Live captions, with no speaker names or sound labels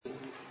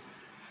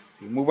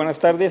Muy buenas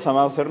tardes,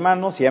 amados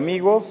hermanos y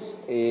amigos.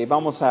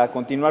 Vamos a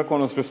continuar con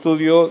nuestro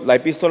estudio, la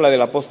epístola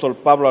del apóstol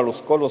Pablo a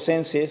los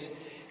Colosenses.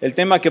 El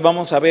tema que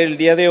vamos a ver el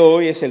día de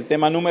hoy es el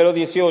tema número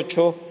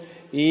 18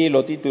 y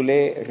lo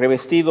titulé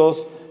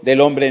Revestidos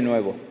del Hombre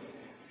Nuevo.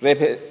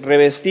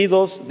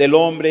 Revestidos del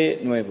Hombre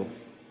Nuevo.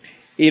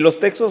 Y los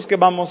textos que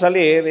vamos a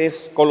leer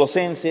es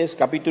Colosenses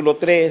capítulo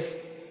 3,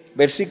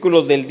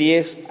 versículos del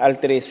 10 al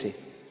 13.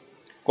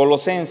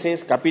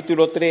 Colosenses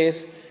capítulo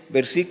 3,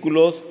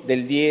 versículos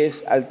del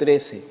 10 al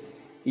 13.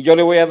 Y yo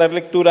le voy a dar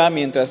lectura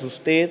mientras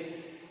usted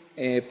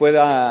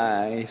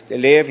pueda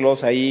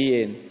leerlos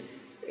ahí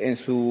en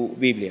su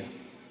Biblia.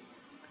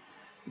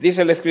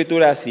 Dice la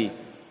Escritura así: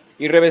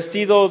 y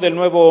revestido del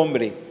nuevo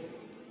hombre,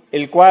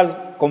 el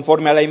cual,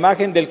 conforme a la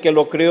imagen del que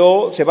lo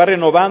creó, se va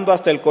renovando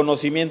hasta el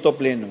conocimiento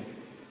pleno,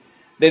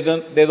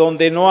 de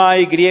donde no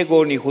hay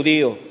griego ni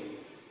judío,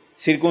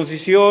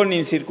 circuncisión ni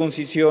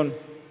incircuncisión,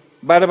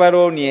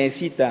 bárbaro ni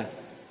escita,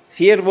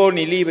 siervo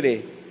ni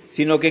libre,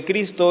 sino que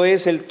Cristo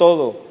es el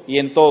todo y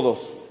en todos.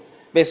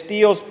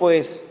 Vestíos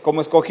pues como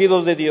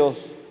escogidos de Dios,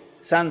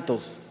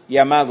 santos y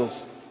amados,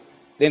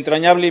 de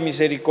entrañable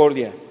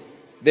misericordia,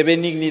 de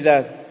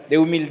benignidad, de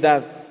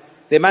humildad,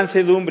 de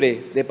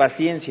mansedumbre, de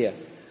paciencia,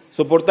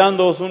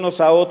 soportándoos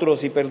unos a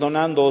otros y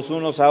perdonándoos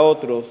unos a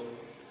otros,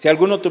 si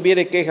alguno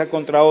tuviere queja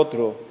contra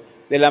otro,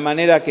 de la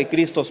manera que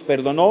Cristo os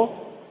perdonó,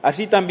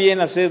 así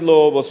también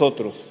hacedlo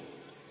vosotros.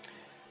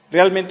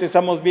 Realmente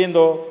estamos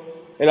viendo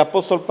el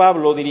apóstol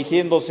Pablo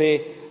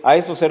dirigiéndose a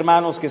estos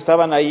hermanos que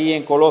estaban ahí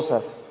en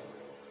Colosas.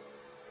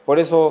 Por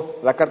eso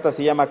la carta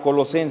se llama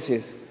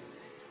Colosenses.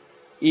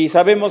 Y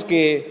sabemos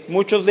que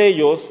muchos de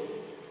ellos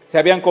se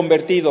habían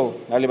convertido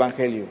al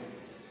Evangelio.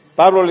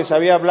 Pablo les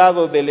había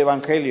hablado del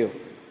Evangelio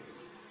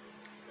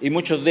y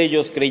muchos de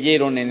ellos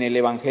creyeron en el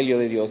Evangelio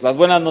de Dios, las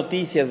buenas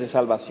noticias de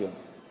salvación.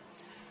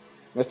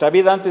 Nuestra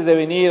vida antes de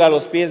venir a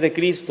los pies de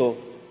Cristo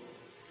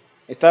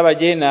estaba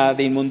llena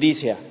de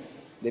inmundicia,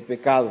 de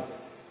pecado.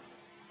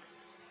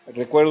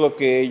 Recuerdo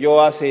que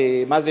yo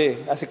hace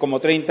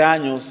como 30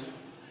 años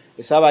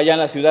estaba allá en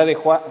la ciudad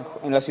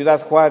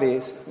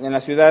Juárez,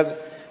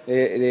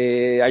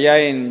 allá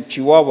en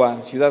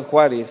Chihuahua, Ciudad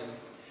Juárez,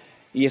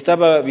 y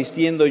estaba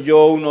vistiendo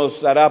yo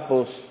unos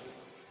harapos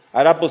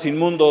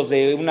inmundos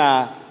de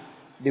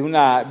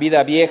una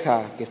vida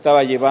vieja que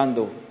estaba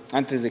llevando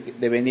antes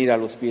de venir a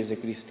los pies de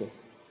Cristo.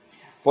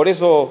 Por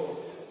eso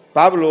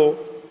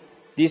Pablo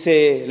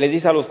le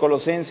dice a los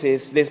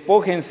colosenses: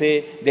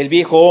 despójense del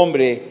viejo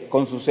hombre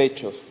con sus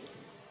hechos.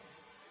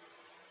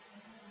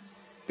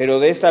 Pero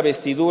de esta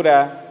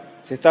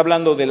vestidura se está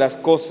hablando de las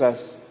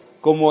cosas,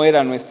 cómo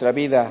era nuestra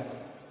vida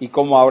y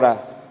cómo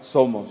ahora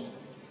somos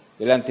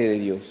delante de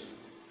Dios.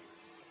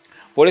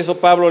 Por eso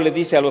Pablo le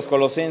dice a los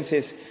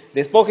colosenses: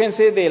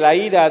 despójense de la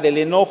ira, del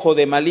enojo,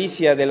 de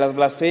malicia, de las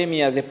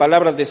blasfemias, de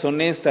palabras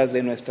deshonestas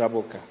de nuestra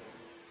boca.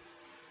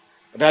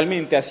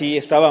 Realmente así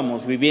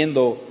estábamos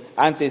viviendo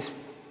antes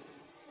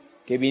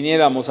que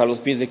viniéramos a los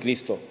pies de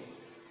Cristo.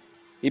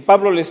 Y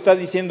Pablo le está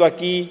diciendo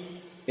aquí,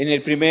 en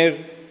el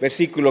primer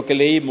versículo que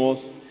leímos: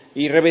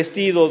 y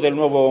revestido del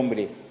nuevo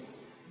hombre,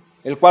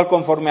 el cual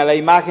conforme a la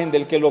imagen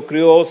del que lo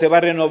crió se va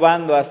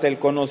renovando hasta el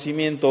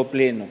conocimiento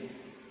pleno.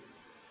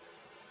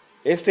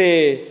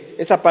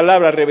 Esta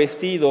palabra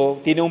revestido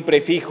tiene un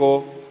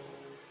prefijo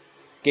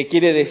que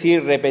quiere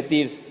decir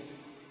repetir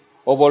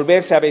o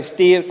volverse a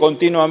vestir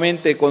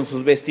continuamente con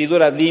sus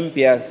vestiduras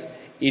limpias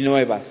y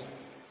nuevas,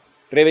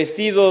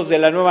 revestidos de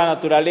la nueva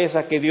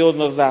naturaleza que Dios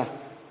nos da.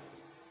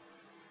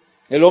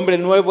 El hombre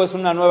nuevo es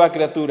una nueva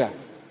criatura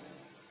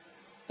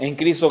en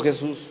Cristo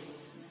Jesús.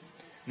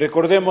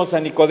 Recordemos a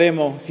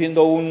Nicodemo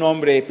siendo un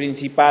hombre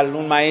principal,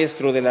 un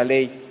maestro de la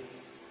ley.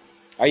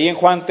 Ahí en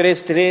Juan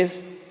 3:3,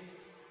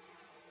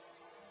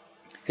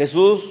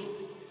 Jesús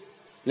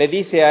le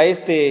dice a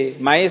este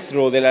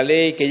maestro de la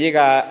ley que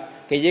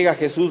llega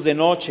Jesús de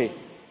noche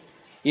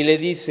y le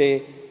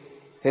dice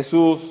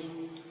Jesús: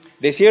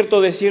 de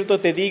cierto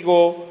te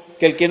digo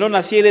que el que no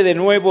naciere de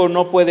nuevo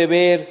no puede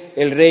ver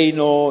el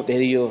reino de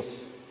Dios.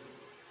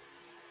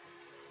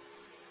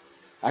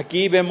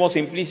 Aquí vemos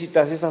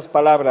implícitas esas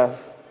palabras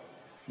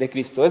de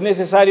Cristo. Es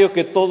necesario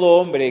que todo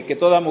hombre, que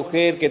toda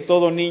mujer, que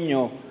todo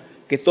niño,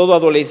 que todo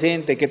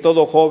adolescente, que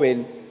todo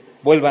joven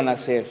vuelva a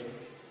nacer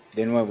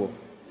de nuevo.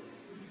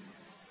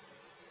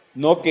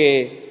 No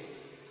que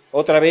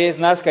otra vez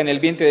nazca en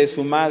el vientre de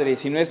su madre,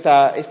 sino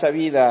esta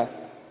vida.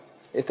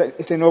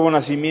 Este nuevo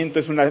nacimiento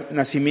es un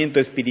nacimiento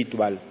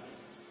espiritual.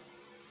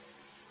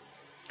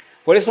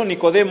 Por eso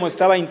Nicodemo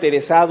estaba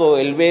interesado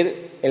en ver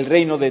el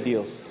reino de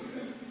Dios,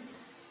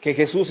 que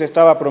Jesús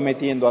estaba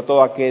prometiendo a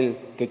todo aquel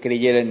que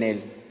creyera en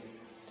él.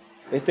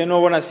 Este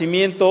nuevo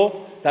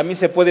nacimiento también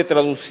se puede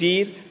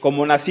traducir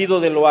como nacido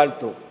de lo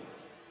alto.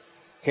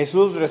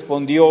 Jesús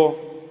respondió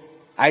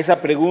a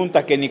esa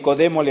pregunta que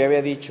Nicodemo le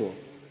había dicho: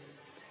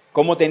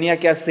 ¿cómo tenía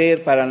que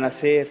hacer para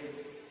nacer,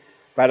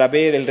 para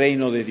ver el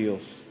reino de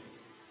Dios?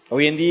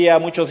 Hoy en día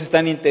muchos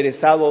están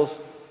interesados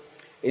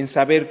en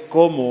saber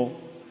cómo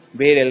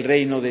ver el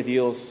reino de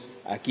Dios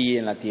aquí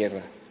en la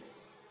tierra.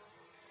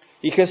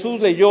 Y Jesús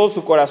leyó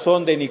su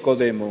corazón de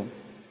Nicodemo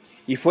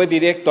y fue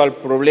directo al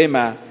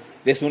problema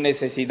de su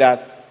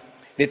necesidad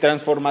de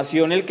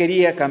transformación. Él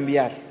quería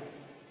cambiar.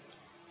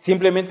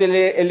 Simplemente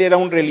él era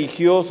un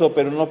religioso,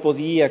 pero no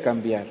podía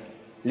cambiar.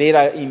 Le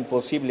era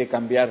imposible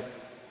cambiar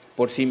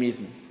por sí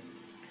mismo.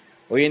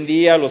 Hoy en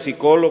día los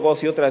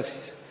psicólogos y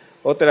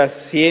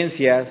otras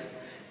ciencias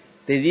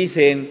te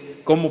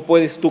dicen cómo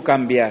puedes tú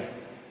cambiar,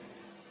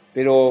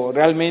 pero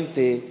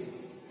realmente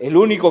el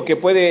único que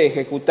puede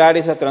ejecutar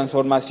esa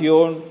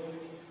transformación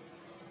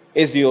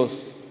es Dios.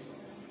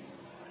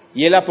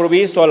 Y Él ha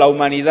provisto a la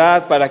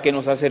humanidad para que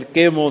nos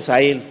acerquemos a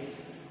Él,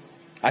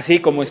 así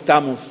como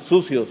estamos,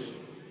 sucios,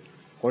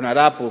 con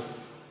harapos,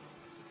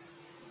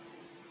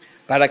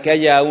 para que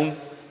haya un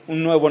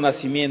nuevo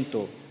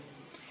nacimiento.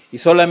 Y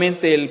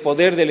solamente el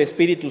poder del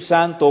Espíritu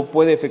Santo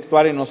puede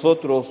efectuar en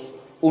nosotros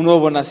un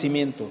nuevo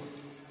nacimiento.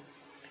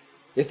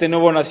 Este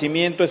nuevo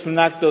nacimiento es un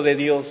acto de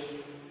Dios,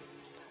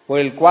 por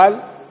el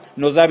cual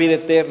nos da vida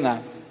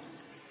eterna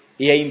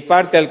y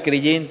imparte al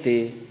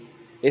creyente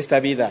esta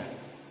vida,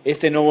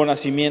 este nuevo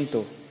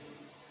nacimiento,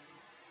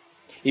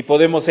 y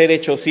podemos ser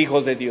hechos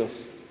hijos de Dios.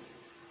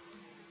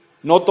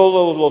 No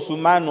todos los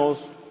humanos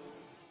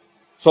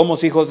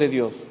somos hijos de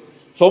Dios.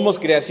 ¿Somos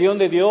creación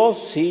de Dios?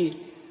 Sí,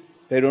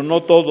 pero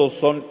no todos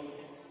son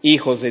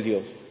hijos de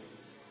Dios.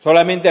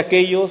 Solamente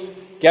aquellos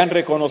que han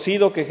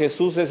reconocido que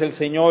Jesús es el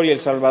Señor y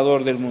el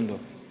Salvador del mundo.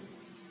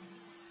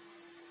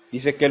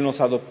 Dice que Él nos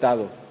ha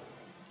adoptado.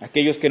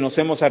 Aquellos que nos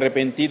hemos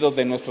arrepentido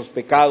de nuestros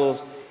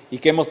pecados y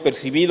que hemos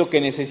percibido que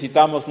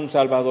necesitamos un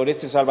Salvador.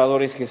 Este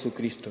Salvador es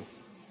Jesucristo.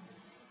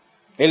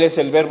 Él es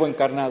el Verbo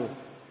encarnado,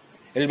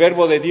 el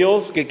Verbo de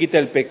Dios que quita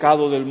el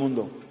pecado del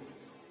mundo,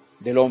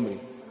 del hombre.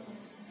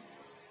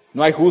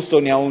 No hay justo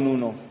ni aun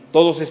uno.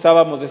 Todos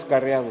estábamos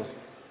descarriados,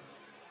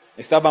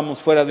 estábamos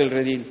fuera del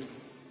redil,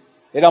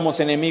 éramos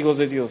enemigos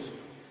de Dios.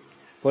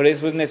 Por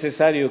eso es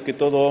necesario que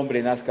todo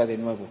hombre nazca de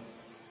nuevo.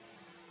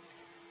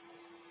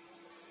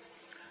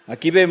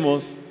 Aquí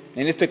vemos,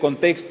 en este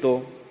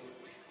contexto,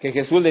 que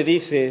Jesús le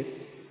dice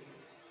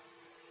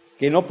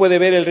que no puede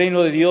ver el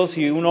reino de Dios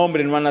si un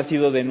hombre no ha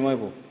nacido de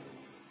nuevo.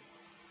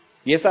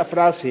 Y esa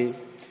frase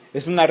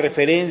es una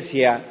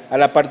referencia a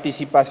la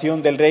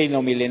participación del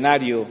reino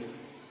milenario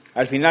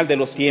al final de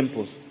los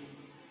tiempos.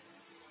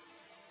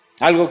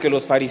 Algo que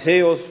los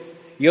fariseos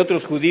y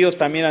otros judíos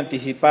también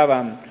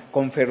anticipaban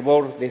con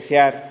fervor,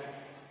 desear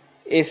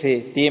ese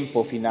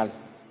tiempo final.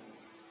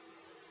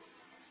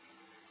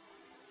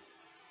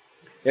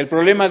 El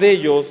problema de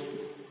ellos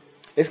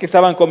es que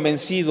estaban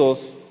convencidos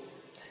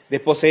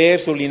de poseer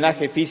su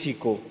linaje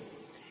físico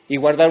y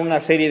guardar una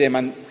serie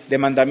de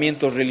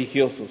mandamientos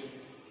religiosos.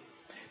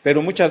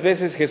 Pero muchas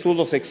veces Jesús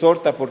los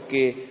exhorta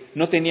porque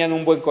no tenían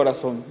un buen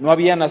corazón, no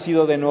habían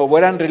nacido de nuevo,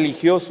 eran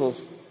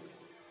religiosos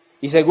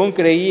y según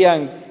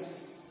creían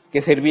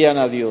que servían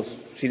a Dios.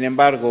 Sin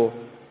embargo,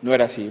 no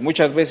era así.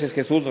 Muchas veces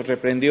Jesús los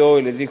reprendió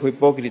y les dijo: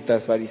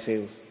 hipócritas,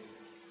 fariseos.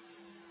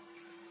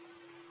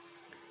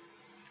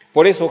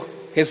 Por eso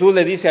Jesús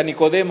le dice a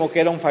Nicodemo,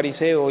 que era un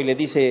fariseo, y le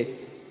dice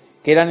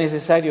que era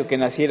necesario que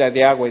naciera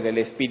de agua y del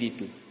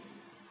Espíritu.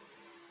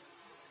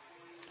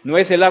 No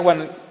es el agua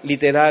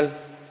literal,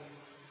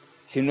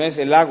 sino es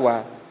el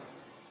agua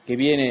que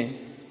viene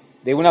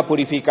de una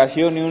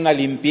purificación y una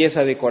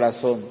limpieza de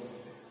corazón.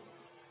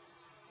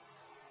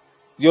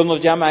 Dios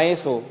nos llama a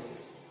eso,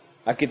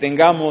 a que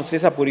tengamos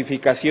esa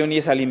purificación y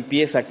esa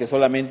limpieza que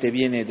solamente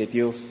viene de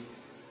Dios.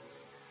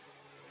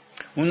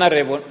 Una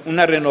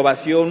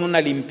renovación,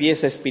 una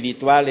limpieza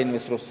espiritual en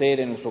nuestro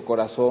ser, en nuestro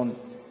corazón,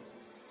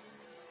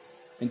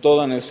 en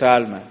toda nuestra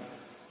alma.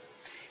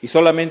 Y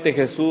solamente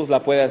Jesús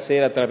la puede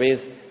hacer a través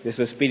de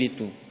su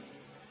Espíritu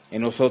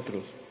en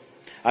nosotros,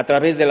 a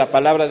través de la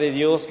palabra de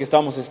Dios que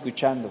estamos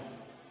escuchando.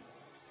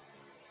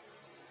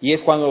 Y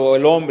es cuando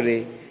el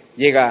hombre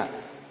llega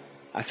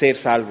a ser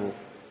salvo.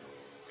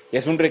 Y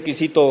es un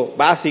requisito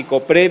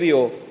básico,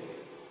 previo,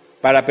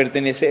 para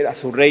pertenecer a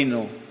su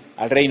reino,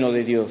 al reino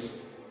de Dios.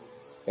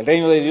 El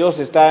reino de Dios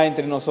está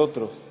entre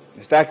nosotros,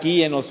 está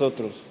aquí en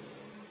nosotros.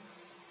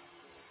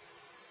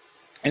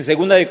 En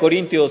 2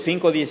 Corintios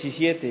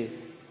 5:17,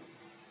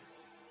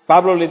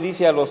 Pablo les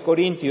dice a los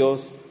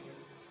corintios,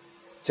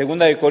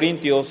 2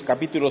 Corintios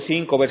capítulo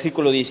 5,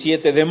 versículo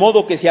 17, de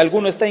modo que si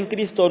alguno está en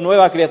Cristo,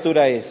 nueva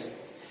criatura es.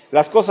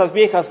 Las cosas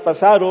viejas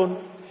pasaron,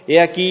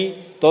 he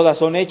aquí, todas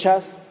son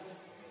hechas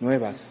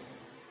nuevas.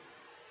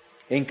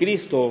 En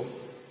Cristo,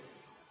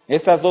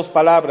 estas dos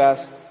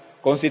palabras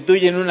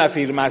constituyen una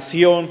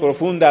afirmación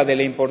profunda de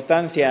la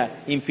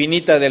importancia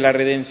infinita de la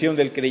redención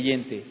del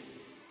creyente,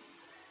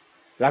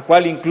 la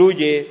cual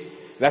incluye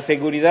la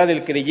seguridad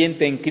del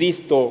creyente en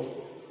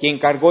Cristo, quien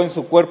cargó en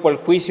su cuerpo el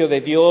juicio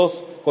de Dios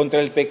contra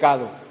el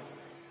pecado.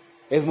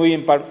 Es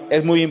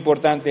muy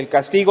importante. El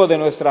castigo de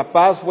nuestra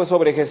paz fue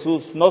sobre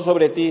Jesús, no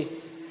sobre ti,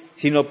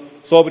 sino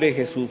sobre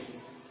Jesús,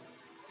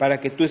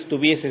 para que tú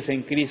estuvieses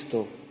en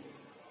Cristo,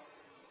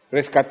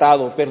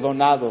 rescatado,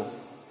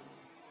 perdonado,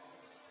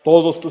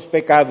 todos tus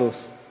pecados.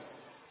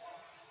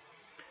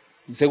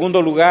 En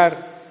segundo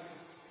lugar,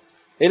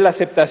 es la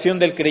aceptación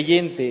del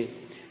creyente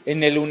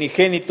en el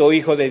unigénito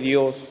Hijo de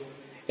Dios,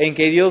 en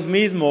que Dios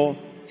mismo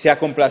se ha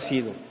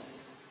complacido.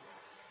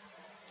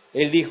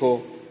 Él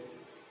dijo,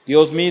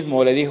 Dios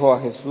mismo le dijo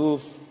a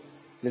Jesús,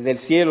 desde el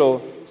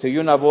cielo se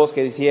oyó una voz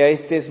que decía,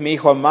 este es mi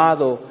Hijo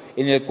amado,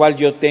 en el cual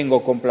yo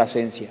tengo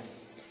complacencia.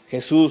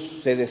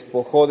 Jesús se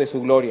despojó de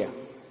su gloria.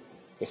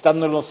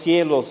 Estando en los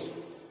cielos,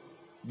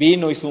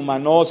 vino y se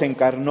humanó, se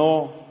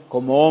encarnó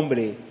como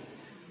hombre,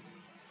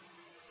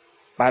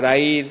 para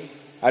ir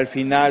al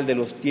final de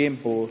los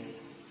tiempos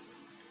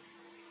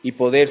y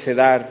poderse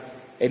dar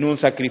en un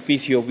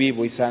sacrificio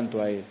vivo y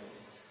santo a Él.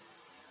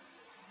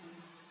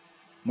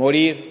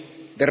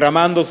 Morir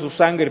derramando su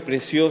sangre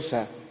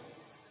preciosa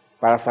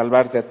para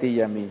salvarte a ti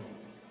y a mí.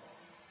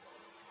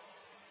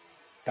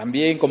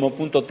 También como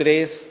punto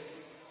 3,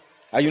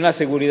 hay una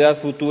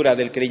seguridad futura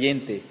del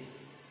creyente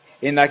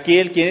en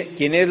aquel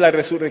quien es la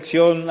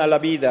resurrección a la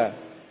vida,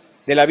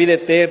 de la vida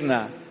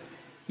eterna,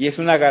 y es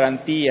una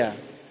garantía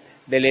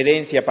de la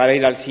herencia para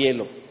ir al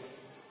cielo.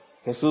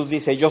 Jesús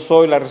dice, yo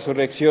soy la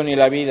resurrección y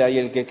la vida, y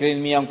el que cree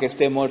en mí, aunque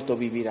esté muerto,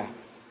 vivirá.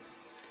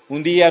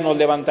 Un día nos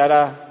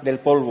levantará del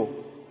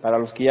polvo para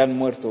los que ya han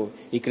muerto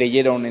y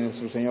creyeron en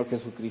nuestro Señor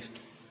Jesucristo,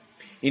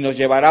 y nos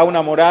llevará a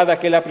una morada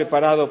que Él ha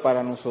preparado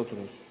para nosotros.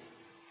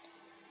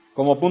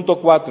 Como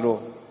punto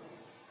 4,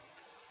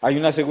 hay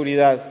una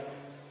seguridad,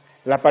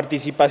 la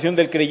participación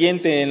del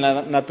creyente en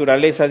la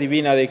naturaleza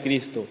divina de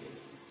Cristo,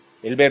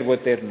 el Verbo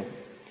eterno.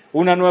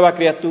 Una nueva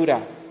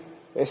criatura,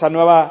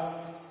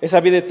 esa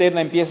vida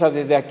eterna empieza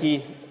desde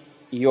aquí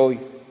y hoy,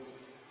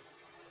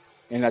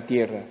 en la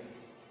tierra.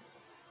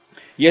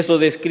 Y eso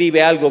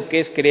describe algo que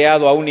es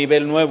creado a un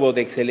nivel nuevo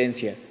de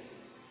excelencia.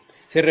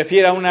 Se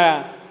refiere a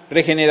una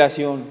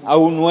regeneración, a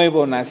un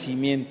nuevo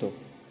nacimiento.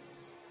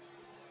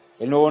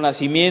 El nuevo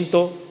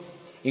nacimiento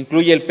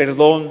incluye el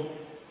perdón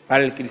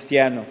para el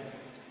cristiano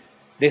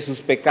de sus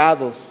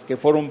pecados que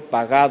fueron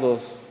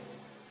pagados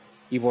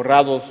y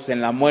borrados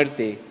en la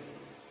muerte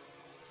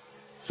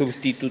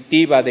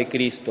sustitutiva de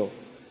Cristo.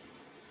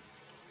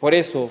 Por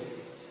eso,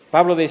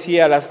 Pablo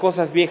decía, las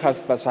cosas viejas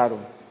pasaron.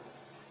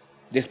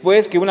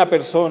 Después que una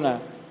persona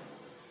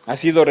ha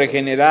sido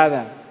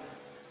regenerada,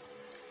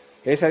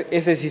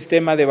 ese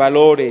sistema de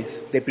valores,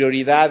 de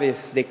prioridades,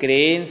 de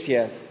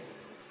creencias,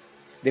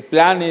 de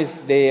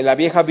planes de la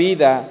vieja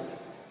vida,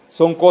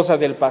 son cosas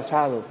del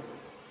pasado.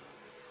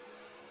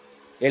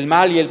 El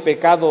mal y el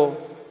pecado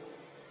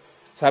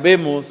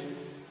sabemos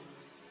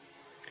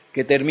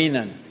que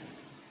terminan,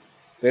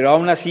 pero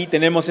aún así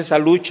tenemos esa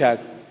lucha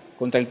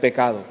contra el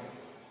pecado,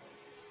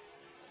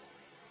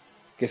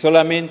 que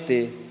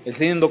solamente el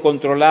siendo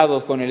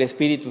controlados con el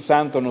Espíritu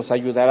Santo nos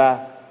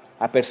ayudará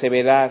a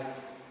perseverar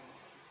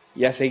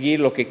y a seguir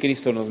lo que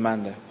Cristo nos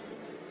manda.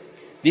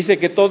 Dice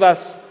que todas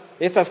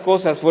estas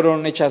cosas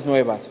fueron hechas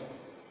nuevas.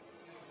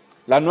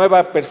 La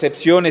nueva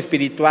percepción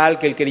espiritual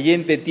que el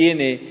creyente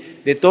tiene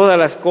de todas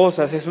las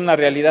cosas es una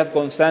realidad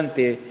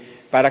constante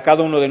para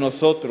cada uno de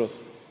nosotros.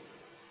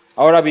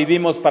 Ahora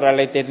vivimos para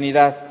la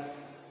eternidad,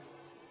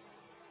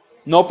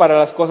 no para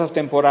las cosas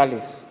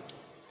temporales.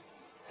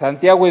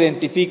 Santiago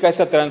identifica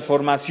esta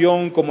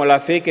transformación como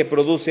la fe que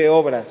produce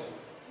obras,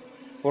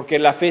 porque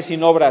la fe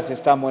sin obras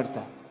está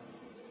muerta.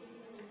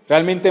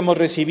 Realmente hemos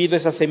recibido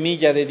esa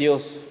semilla de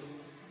Dios,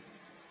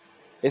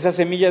 esa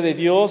semilla de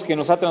Dios que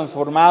nos ha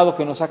transformado,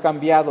 que nos ha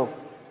cambiado,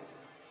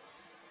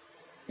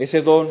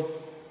 ese don,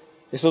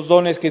 esos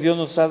dones que Dios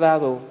nos ha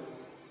dado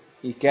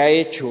y que ha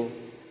hecho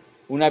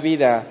una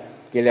vida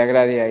que le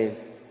agrade a Él.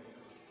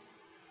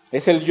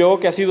 Es el yo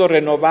que ha sido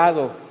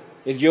renovado,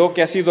 el yo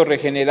que ha sido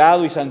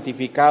regenerado y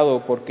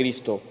santificado por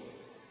Cristo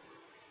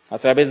a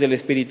través del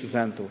Espíritu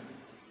Santo.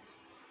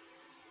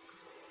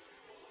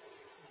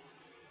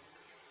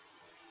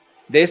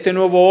 De este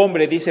nuevo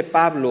hombre, dice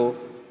Pablo,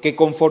 que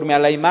conforme a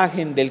la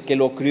imagen del que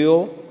lo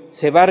crió,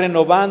 se va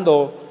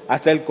renovando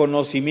hasta el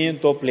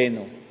conocimiento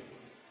pleno.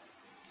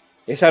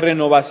 Esa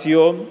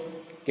renovación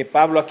que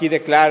Pablo aquí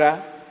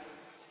declara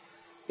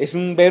es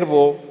un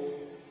verbo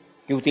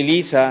que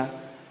utiliza,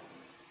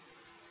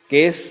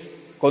 que es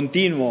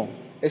continuo,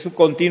 es un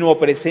continuo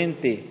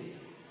presente.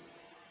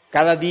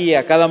 Cada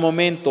día, cada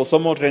momento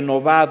somos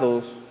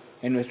renovados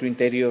en nuestro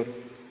interior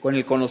con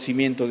el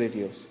conocimiento de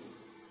Dios.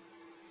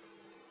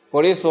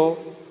 Por eso,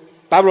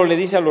 Pablo le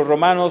dice a los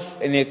romanos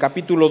en el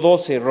capítulo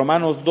 12,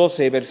 Romanos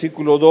 12,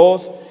 versículo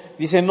 2,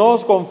 dice, no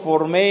os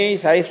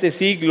conforméis a este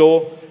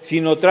siglo,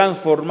 sino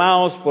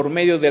transformaos por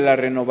medio de la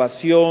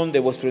renovación de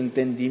vuestro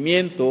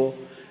entendimiento,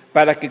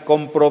 para que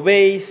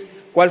comprobéis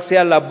cuál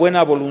sea la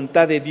buena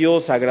voluntad de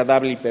Dios,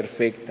 agradable y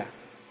perfecta.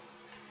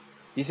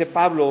 Dice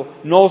Pablo,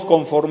 no os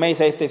conforméis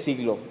a este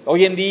siglo.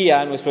 Hoy en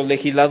día nuestros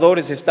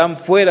legisladores están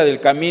fuera del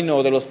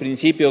camino de los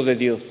principios de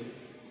Dios.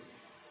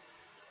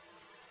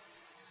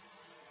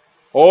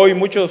 Hoy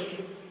muchos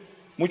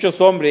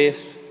hombres,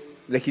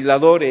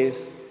 legisladores,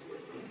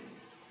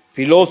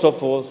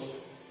 filósofos,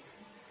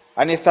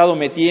 han estado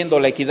metiendo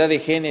la equidad de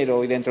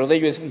género y dentro de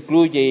ellos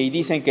incluye y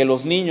dicen que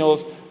los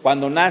niños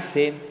cuando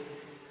nacen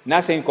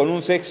con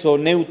un sexo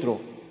neutro.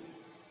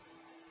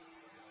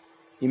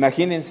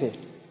 Imagínense,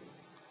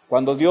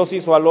 cuando Dios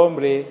hizo al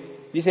hombre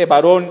Dice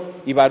varón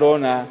y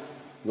varona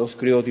los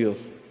creó Dios.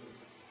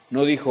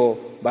 No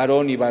dijo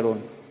varón y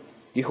varón,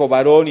 dijo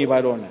varón y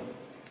varona,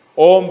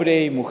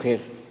 hombre y mujer.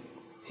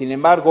 Sin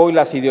embargo, hoy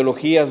las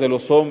ideologías de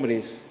los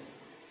hombres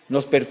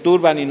nos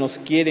perturban y nos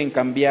quieren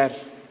cambiar.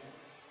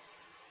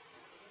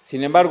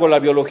 Sin embargo, la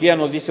biología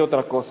nos dice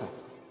otra cosa.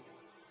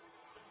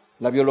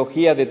 La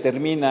biología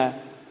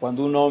determina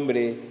cuando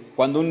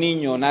un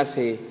niño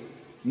nace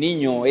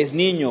niño, es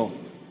niño,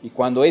 y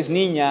cuando es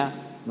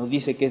niña, nos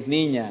dice que es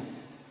niña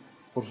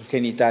por sus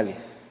genitales.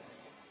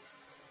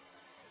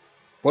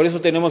 Por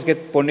eso tenemos que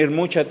poner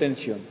mucha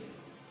atención.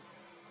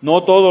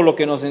 No todo lo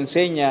que nos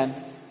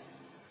enseñan,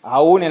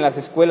 aún en las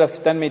escuelas que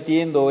están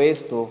metiendo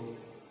esto,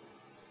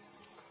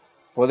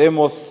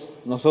 podemos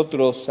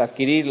nosotros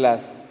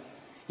adquirirlas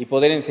y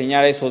poder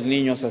enseñar a esos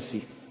niños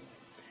así.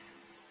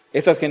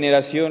 Estas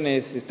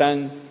generaciones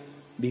están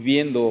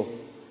viviendo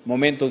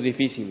momentos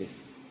difíciles,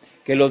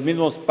 que los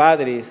mismos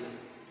padres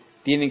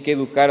tienen que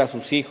educar a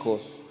sus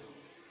hijos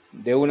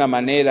de una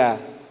manera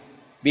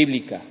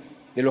bíblica,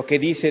 de lo que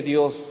dice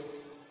Dios,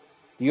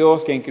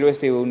 Dios quien creó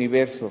este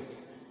universo,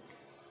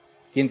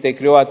 quien te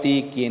creó a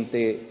ti, quien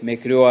me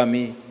creó a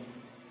mí.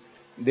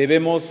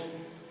 Debemos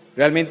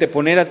realmente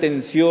poner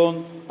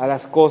atención a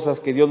las cosas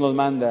que Dios nos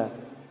manda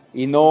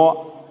y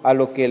no a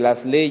lo que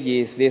las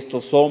leyes de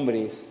estos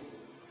hombres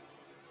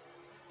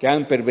que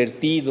han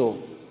pervertido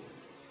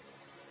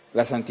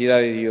la santidad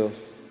de Dios.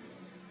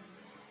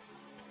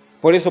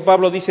 Por eso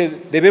Pablo dice,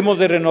 debemos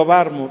de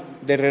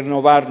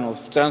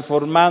renovarnos,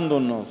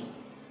 transformándonos.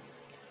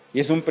 Y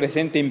es un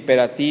presente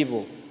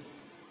imperativo.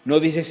 No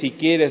dice si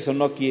quieres o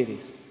no quieres.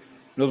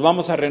 Nos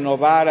vamos a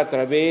renovar a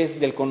través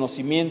del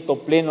conocimiento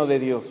pleno de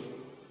Dios.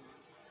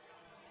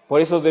 Por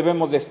eso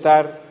debemos de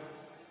estar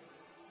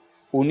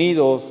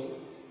unidos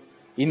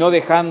y no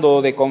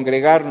dejando de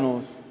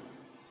congregarnos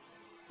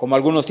como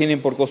algunos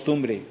tienen por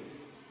costumbre.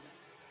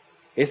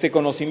 Este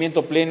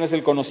conocimiento pleno es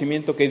el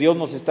conocimiento que Dios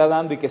nos está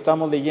dando y que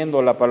estamos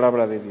leyendo la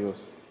palabra de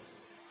Dios.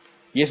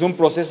 Y es un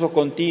proceso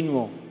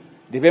continuo.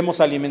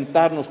 Debemos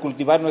alimentarnos,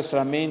 cultivar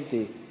nuestra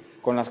mente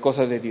con las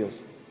cosas de Dios.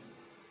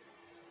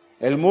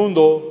 El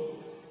mundo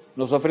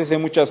nos ofrece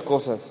muchas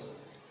cosas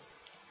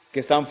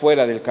que están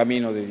fuera del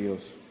camino de Dios.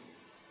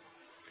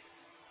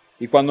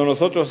 Y cuando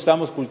nosotros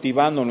estamos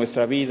cultivando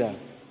nuestra vida,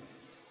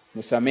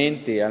 nuestra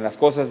mente a las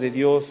cosas de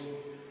Dios,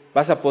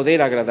 vas a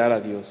poder agradar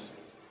a Dios.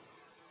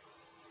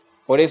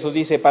 Por eso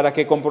dice, para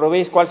que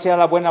comprobéis cuál sea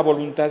la buena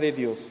voluntad de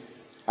Dios,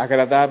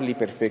 agradable y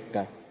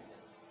perfecta.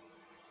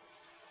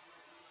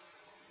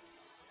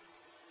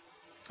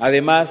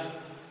 Además,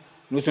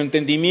 nuestro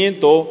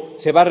entendimiento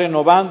se va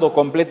renovando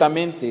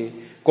completamente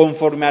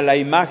conforme a la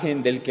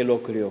imagen del que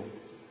lo creó.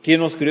 ¿Quién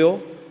nos creó?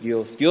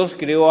 Dios. Dios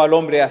creó al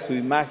hombre a su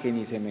imagen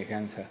y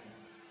semejanza.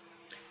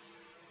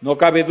 No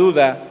cabe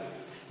duda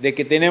de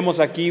que tenemos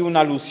aquí una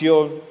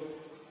alusión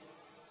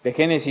de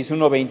Génesis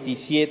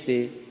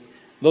 1:27,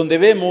 donde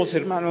vemos,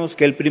 hermanos,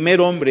 que el primer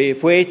hombre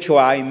fue hecho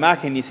a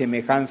imagen y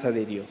semejanza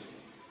de Dios.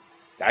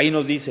 Ahí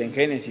nos dice en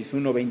Génesis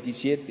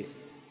 1:27.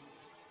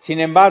 Sin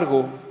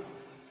embargo,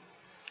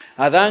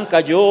 Adán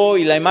cayó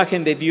y la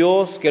imagen de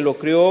Dios que lo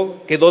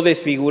creó quedó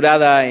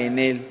desfigurada en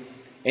él,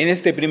 en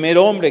este primer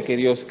hombre que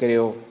Dios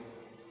creó.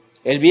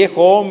 El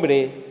viejo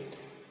hombre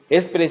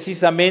es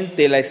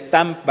precisamente la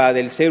estampa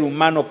del ser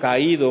humano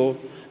caído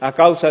a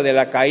causa de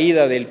la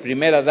caída del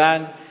primer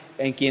Adán,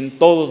 en quien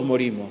todos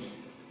morimos.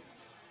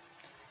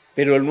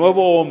 Pero el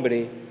nuevo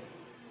hombre,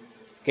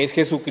 que es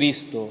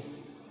Jesucristo,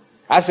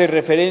 hace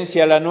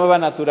referencia a la nueva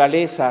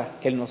naturaleza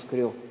que Él nos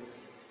creó.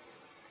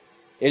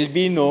 Él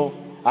vino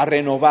a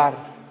renovar,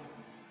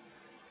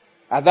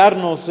 a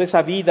darnos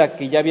esa vida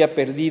que ya había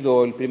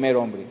perdido el primer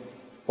hombre.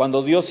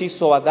 Cuando Dios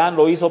hizo a Adán,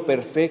 lo hizo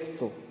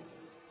perfecto,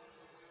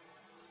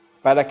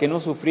 para que no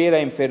sufriera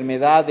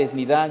enfermedades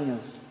ni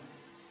daños,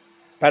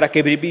 para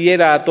que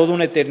viviera toda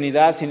una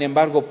eternidad. Sin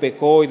embargo,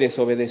 pecó y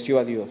desobedeció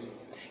a Dios.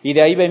 Y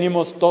de ahí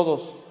venimos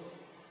todos,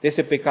 de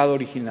ese pecado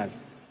original.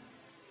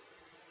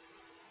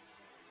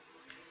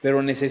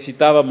 Pero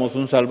necesitábamos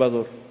un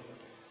Salvador,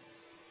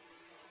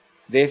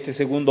 de este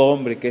segundo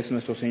hombre que es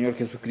nuestro Señor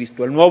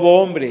Jesucristo, el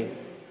nuevo hombre,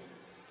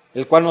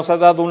 el cual nos ha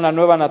dado una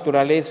nueva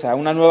naturaleza,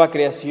 una nueva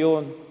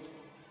creación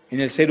en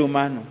el ser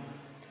humano.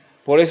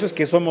 Por eso es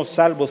que somos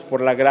salvos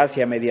por la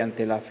gracia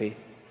mediante la fe.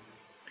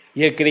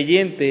 Y el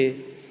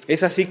creyente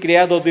es así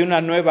creado de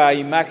una nueva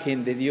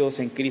imagen de Dios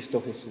en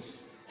Cristo Jesús,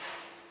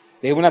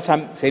 de una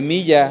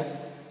semilla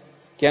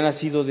que ha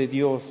nacido de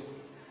Dios,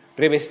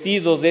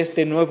 revestidos de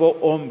este nuevo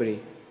hombre.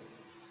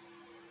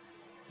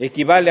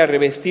 Equivale a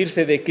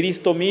revestirse de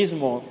Cristo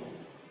mismo,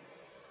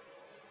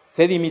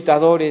 ser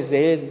imitadores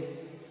de Él.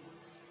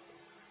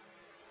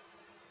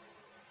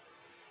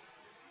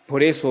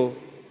 Por eso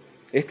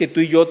es que tú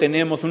y yo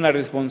tenemos una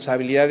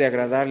responsabilidad de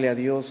agradarle a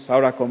Dios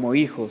ahora como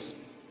hijos,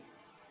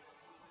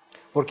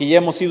 porque ya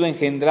hemos sido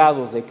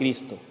engendrados de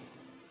Cristo.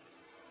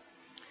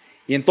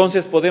 Y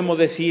entonces podemos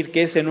decir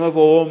que ese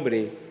nuevo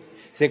hombre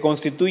se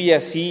constituye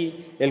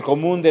así el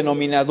común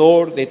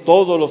denominador de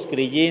todos los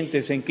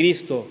creyentes en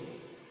Cristo,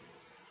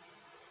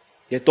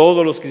 de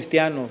todos los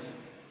cristianos.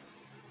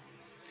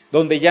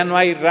 donde ya no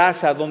hay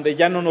raza, donde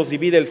ya no nos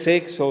divide el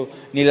sexo,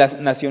 ni la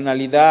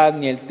nacionalidad,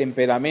 ni el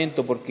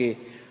temperamento, porque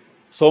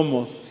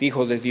somos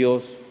hijos de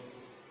Dios.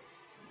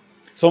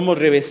 Somos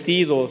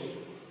revestidos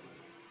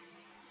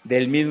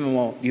del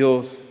mismo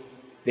Dios,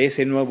 de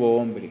ese nuevo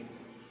hombre.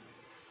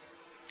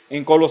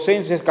 En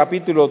Colosenses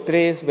capítulo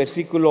 3,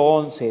 versículo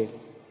 11,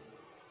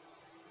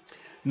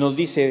 nos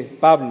dice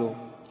Pablo,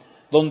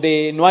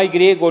 donde no hay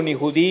griego ni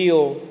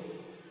judío,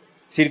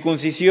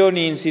 circuncisión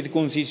ni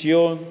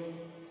incircuncisión,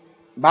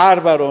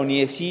 bárbaro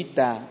ni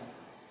escita,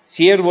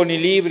 siervo ni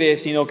libre,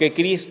 sino que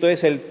Cristo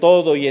es el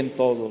todo y en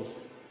todos.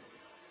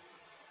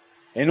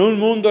 En un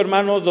mundo,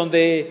 hermanos,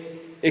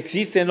 donde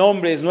existen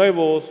hombres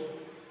nuevos,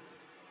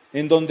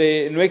 en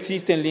donde no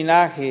existen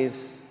linajes,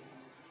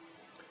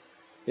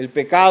 el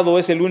pecado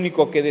es el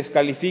único que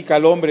descalifica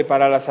al hombre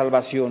para la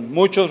salvación.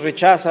 Muchos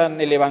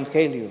rechazan el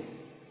Evangelio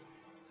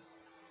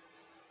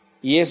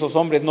y esos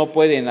hombres no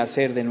pueden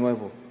nacer de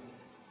nuevo.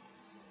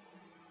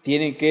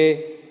 Tienen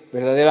que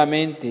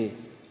verdaderamente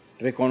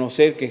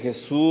reconocer que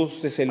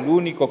Jesús es el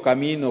único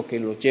camino que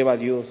los lleva a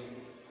Dios,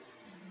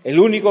 el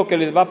único que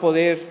les va a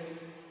poder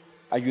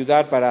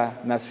ayudar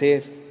para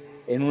nacer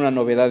en una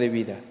novedad de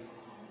vida.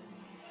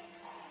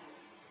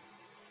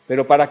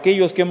 Pero para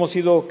aquellos que hemos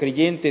sido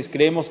creyentes,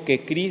 creemos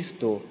que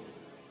Cristo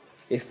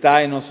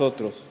está en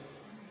nosotros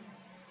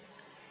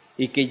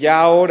y que ya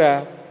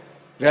ahora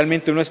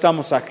realmente no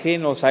estamos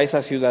ajenos a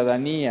esa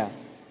ciudadanía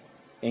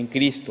en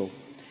Cristo,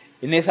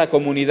 en esa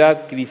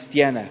comunidad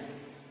cristiana.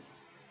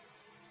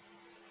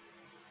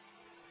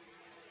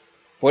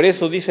 Por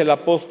eso dice el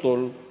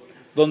apóstol,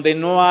 donde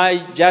no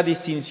hay ya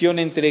distinción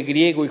entre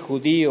griego y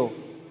judío,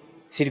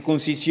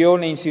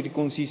 circuncisión e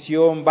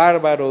incircuncisión,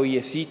 bárbaro y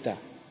escita.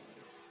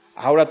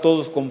 Ahora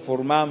todos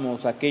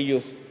conformamos a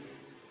aquellos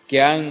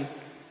que han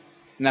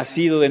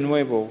nacido de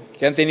nuevo,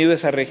 que han tenido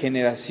esa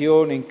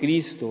regeneración en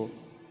Cristo.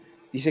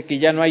 Dice que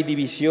ya no hay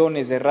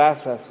divisiones de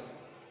razas,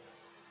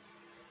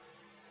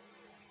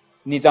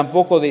 ni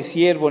tampoco de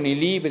siervo ni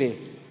libre.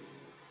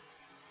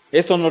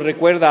 Esto nos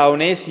recuerda a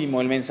Onésimo,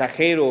 el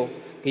mensajero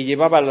que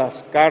llevaba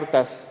las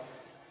cartas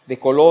de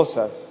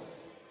Colosas.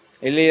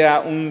 Él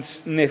era un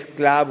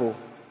esclavo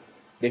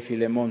de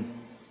Filemón.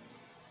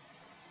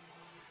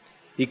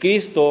 Y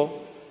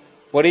Cristo,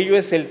 por ello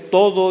es el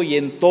todo y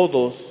en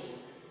todos.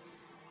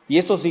 Y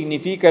esto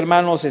significa,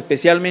 hermanos,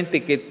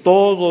 especialmente que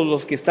todos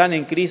los que están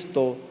en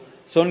Cristo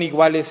son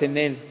iguales en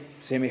Él,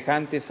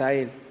 semejantes a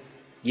Él,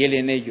 y Él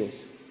en ellos.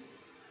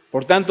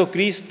 Por tanto,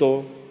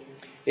 Cristo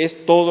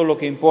es todo lo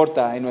que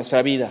importa en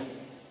nuestra vida.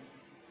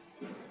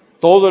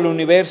 Todo el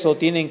universo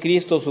tiene en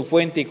Cristo su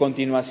fuente y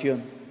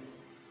continuación.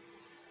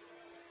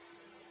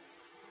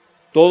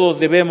 Todos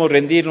debemos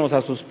rendirnos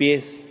a sus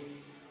pies,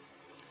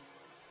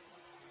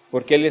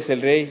 porque Él es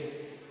el Rey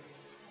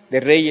de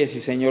reyes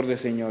y Señor de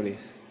señores.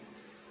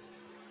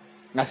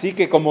 Así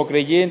que como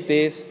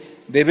creyentes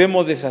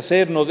debemos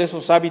deshacernos de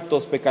esos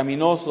hábitos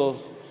pecaminosos,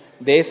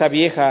 de esa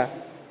vieja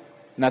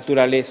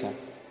naturaleza.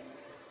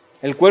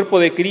 El cuerpo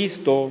de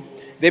Cristo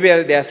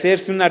debe de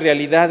hacerse una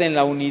realidad en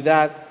la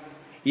unidad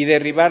y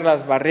derribar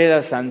las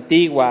barreras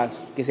antiguas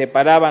que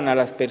separaban a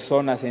las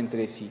personas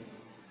entre sí.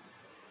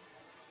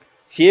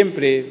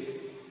 Siempre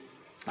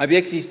había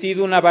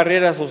existido una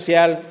barrera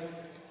social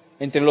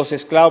entre los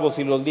esclavos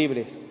y los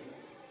libres.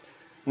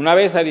 Una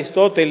vez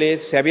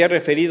Aristóteles se había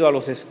referido a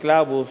los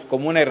esclavos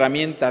como una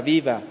herramienta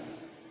viva,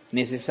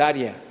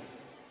 necesaria,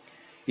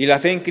 y la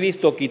fe en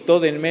Cristo quitó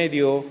de en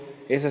medio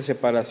esa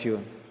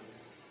separación,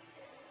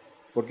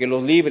 porque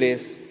los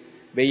libres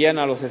veían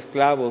a los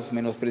esclavos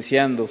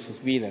menospreciando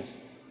sus vidas.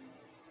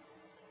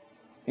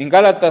 En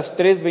Gálatas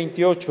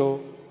 3:28,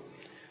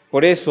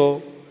 por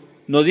eso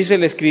nos dice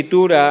la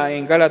Escritura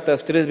en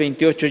Gálatas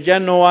 3:28, ya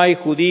no hay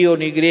judío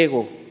ni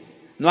griego,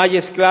 no hay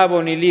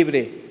esclavo ni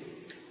libre,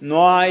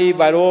 no hay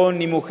varón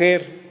ni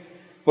mujer,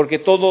 porque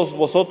todos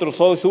vosotros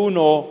sois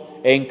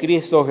uno en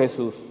Cristo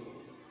Jesús.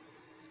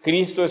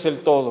 Cristo es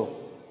el todo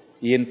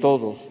y en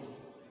todos,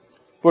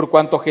 por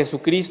cuanto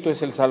Jesucristo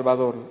es el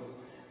Salvador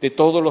de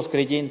todos los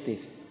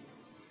creyentes.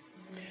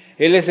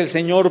 Él es el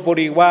Señor por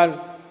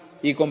igual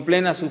y con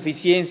plena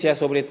suficiencia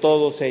sobre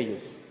todos ellos.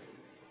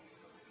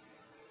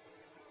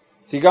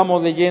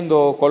 Sigamos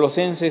leyendo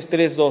Colosenses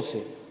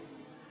 3:12.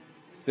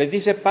 Les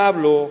dice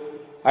Pablo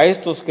a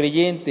estos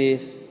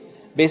creyentes,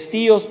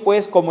 vestíos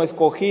pues como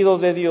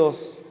escogidos de Dios,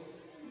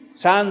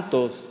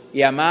 santos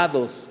y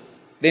amados,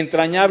 de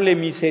entrañable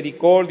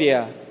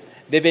misericordia,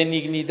 de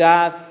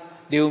benignidad,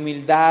 de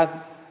humildad,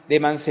 de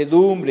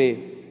mansedumbre,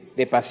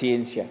 de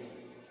paciencia.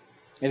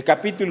 El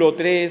capítulo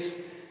 3,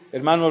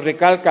 hermanos,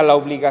 recalca la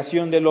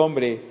obligación del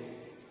hombre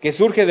que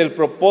surge del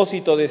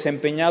propósito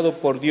desempeñado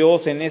por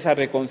Dios en esa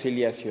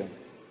reconciliación.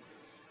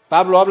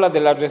 Pablo habla de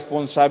las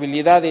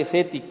responsabilidades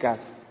éticas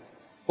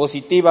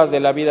positivas de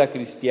la vida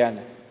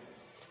cristiana.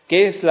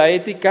 ¿Qué es la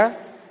ética?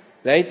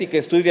 La ética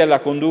estudia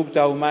la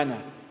conducta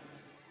humana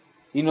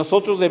y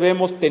nosotros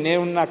debemos tener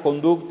una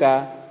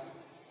conducta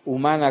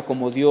humana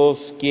como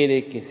Dios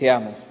quiere que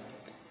seamos.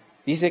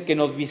 Dice que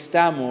nos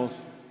vistamos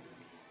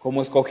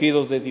como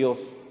escogidos de Dios.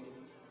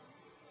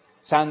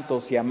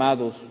 santos y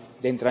amados,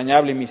 de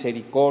entrañable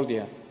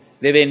misericordia,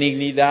 de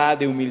benignidad,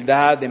 de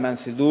humildad, de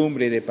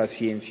mansedumbre, de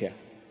paciencia.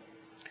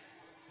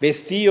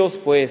 Vestíos,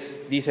 pues,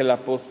 dice el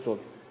apóstol,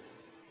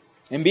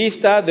 en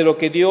vista de lo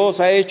que Dios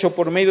ha hecho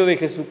por medio de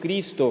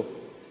Jesucristo,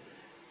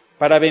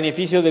 para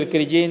beneficio del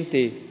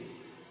creyente.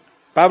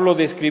 Pablo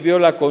describió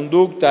la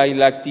conducta y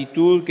la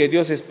actitud que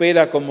Dios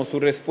espera como su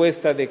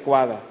respuesta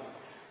adecuada,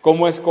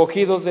 como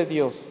escogidos de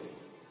Dios.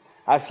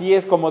 Así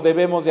es como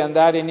debemos de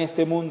andar en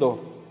este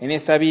mundo, en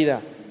esta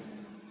vida.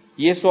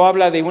 Y esto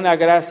habla de una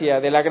gracia,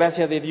 de la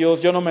gracia de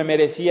Dios. Yo no me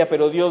merecía,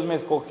 pero Dios me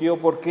escogió.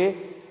 ¿Por qué?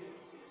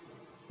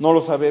 No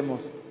lo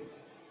sabemos.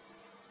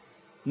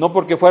 No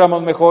porque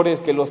fuéramos mejores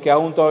que los que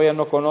aún todavía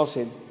no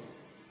conocen.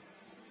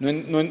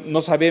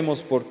 No sabemos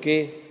por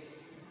qué,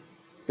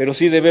 pero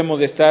sí debemos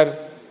de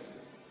estar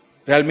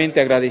realmente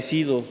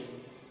agradecidos,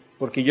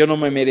 porque yo no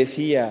me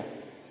merecía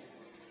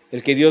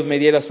el que Dios me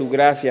diera su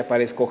gracia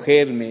para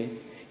escogerme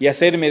y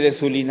hacerme de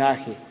su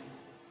linaje.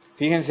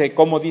 Fíjense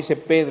cómo dice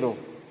Pedro,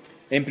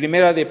 en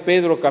Primera de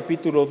Pedro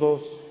capítulo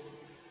 2,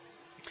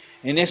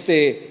 en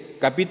este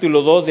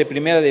capítulo 2 de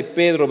Primera de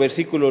Pedro,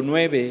 versículo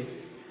 9,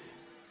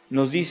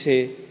 nos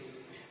dice: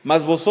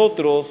 mas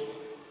vosotros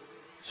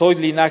sois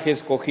linaje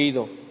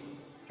escogido,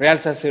 real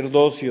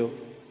sacerdocio,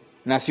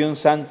 nación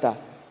santa,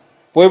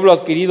 pueblo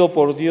adquirido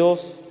por Dios,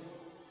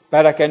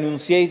 para que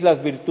anunciéis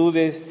las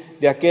virtudes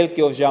de aquel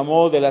que os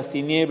llamó de las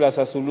tinieblas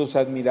a su luz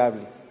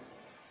admirable.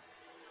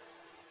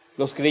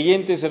 Los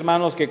creyentes,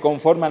 hermanos, que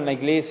conforman la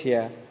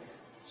iglesia,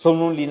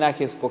 son un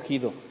linaje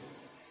escogido.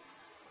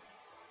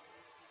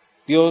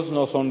 Dios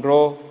nos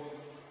honró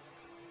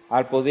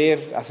al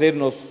poder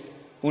hacernos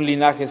un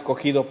linaje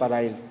escogido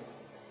para Él,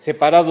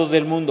 separados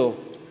del mundo.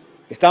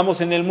 Estamos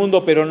en el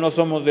mundo, pero no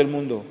somos del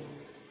mundo.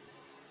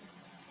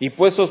 Y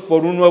puestos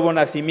por un nuevo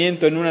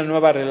nacimiento, en una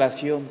nueva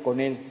relación con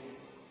Él,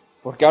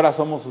 porque ahora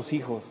somos sus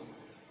hijos,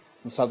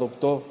 nos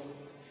adoptó.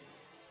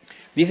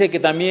 Dice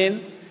que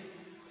también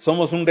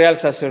somos un real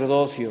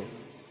sacerdocio,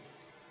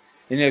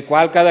 en el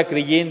cual cada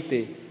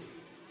creyente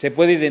se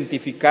puede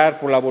identificar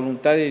por la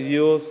voluntad de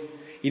Dios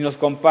y nos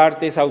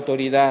comparte esa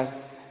autoridad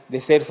de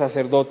ser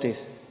sacerdotes,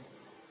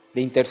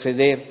 de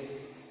interceder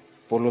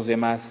por los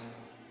demás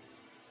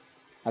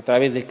a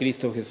través de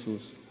Cristo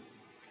Jesús.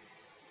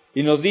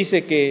 Y nos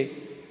dice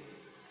que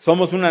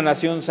somos una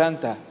nación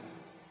santa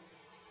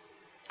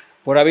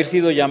por haber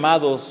sido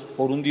llamados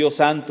por un Dios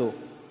santo.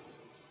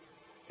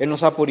 Él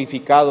nos ha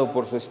purificado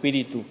por su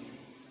Espíritu.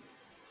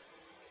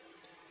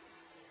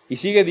 Y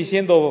sigue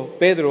diciendo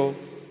Pedro,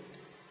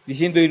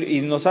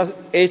 y nos ha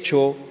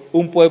hecho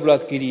un pueblo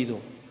adquirido,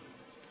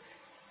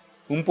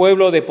 un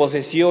pueblo de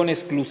posesión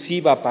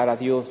exclusiva para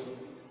Dios.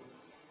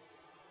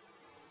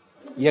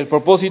 Y el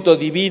propósito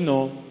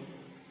divino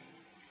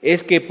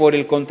es que por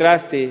el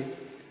contraste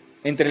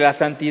entre la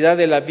santidad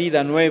de la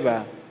vida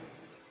nueva,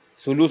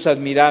 su luz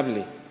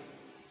admirable,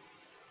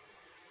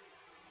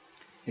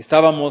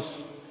 estábamos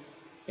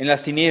en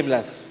las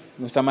tinieblas,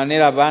 nuestra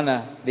manera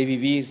vana de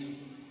vivir,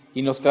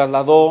 y nos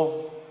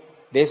trasladó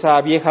de esa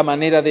vieja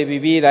manera de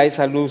vivir a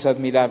esa luz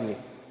admirable.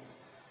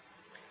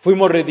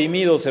 Fuimos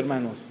redimidos,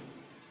 hermanos,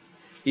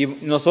 y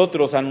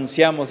nosotros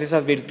anunciamos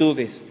esas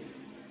virtudes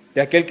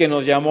de aquel que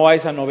nos llamó a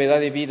esa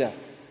novedad de vida.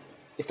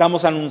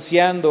 Estamos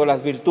anunciando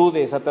las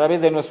virtudes a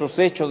través de nuestros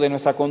hechos, de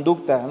nuestra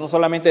conducta, no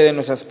solamente de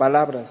nuestras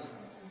palabras.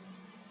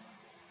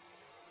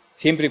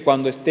 Siempre y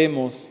cuando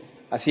estemos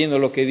haciendo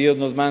lo que Dios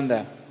nos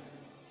manda,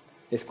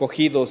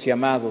 escogidos y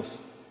amados.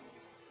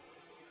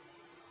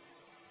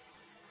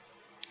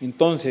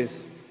 Entonces,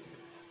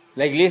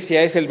 la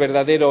iglesia es el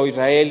verdadero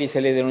Israel y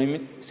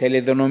se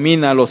le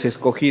denomina a los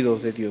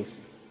escogidos de Dios.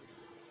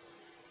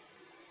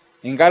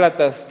 En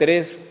Gálatas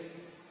 3,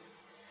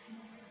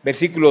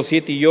 versículos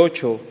 7 y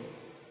 8,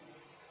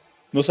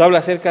 nos habla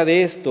acerca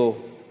de esto.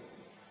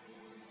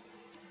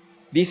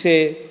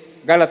 Dice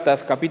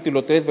Gálatas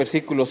capítulo 3,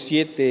 versículos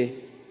 7,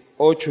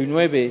 8 y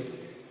 9,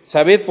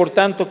 sabed por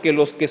tanto que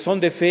los que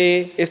son de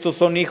fe, estos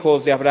son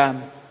hijos de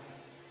Abraham.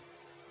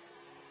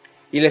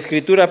 Y la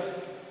Escritura,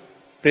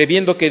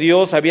 previendo que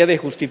Dios había de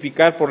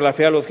justificar por la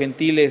fe a los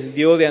gentiles,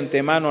 dio de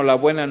antemano la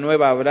buena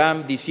nueva a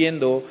Abraham,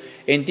 diciendo: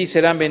 en ti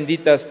serán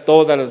benditas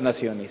todas las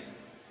naciones.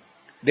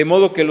 De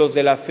modo que los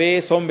de la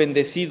fe son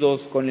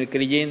bendecidos con el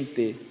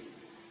creyente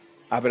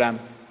Abraham.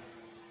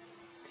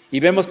 Y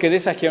vemos que de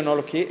esa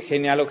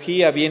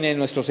genealogía viene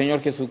nuestro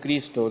Señor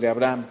Jesucristo, de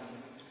Abraham.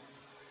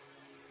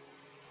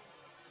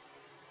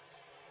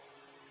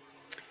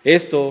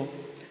 Esto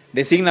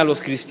designa a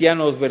los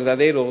cristianos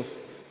verdaderos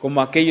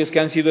como aquellos que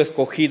han sido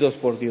escogidos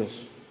por Dios,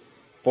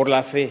 por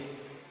la fe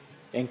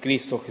en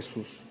Cristo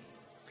Jesús.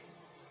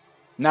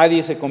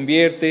 Nadie se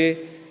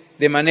convierte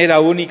de manera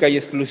única y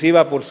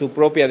exclusiva por su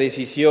propia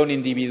decisión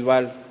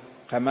individual,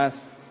 jamás,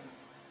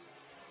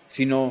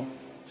 sino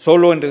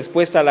solo en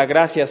respuesta a la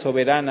gracia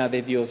soberana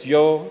de Dios.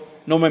 Yo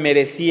no me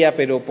merecía,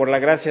 pero por la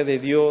gracia de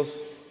Dios,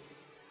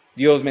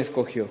 Dios me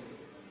escogió.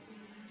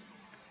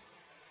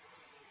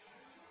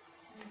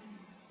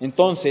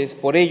 Entonces,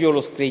 por ello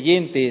los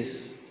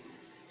creyentes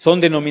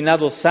son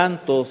denominados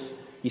santos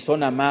y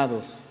son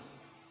amados.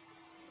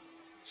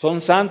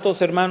 Son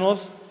santos,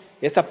 hermanos.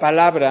 Esta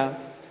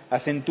palabra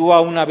acentúa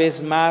una vez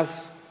más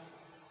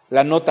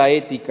la nota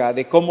ética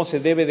de cómo se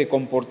debe de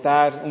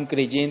comportar un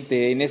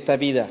creyente en esta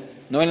vida,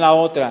 no en la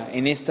otra,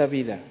 en esta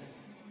vida.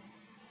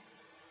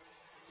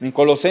 En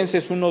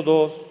Colosenses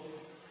 1:2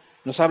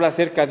 nos habla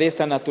acerca de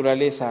esta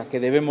naturaleza que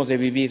debemos de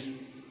vivir.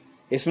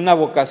 Es una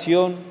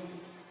vocación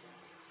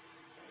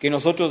que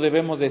nosotros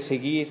debemos de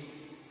seguir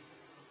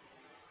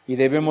y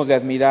debemos de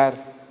admirar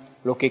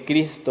lo que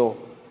Cristo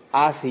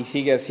hace y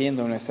sigue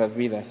haciendo en nuestras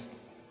vidas.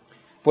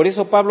 Por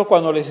eso Pablo,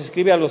 cuando les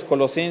escribe a los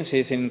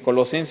colosenses, en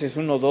Colosenses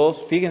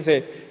 1:2,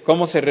 fíjense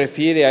cómo se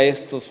refiere a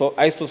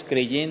estos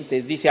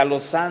creyentes. Dice a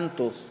los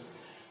santos.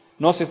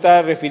 No se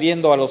está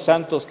refiriendo a los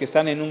santos que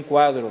están en un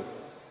cuadro.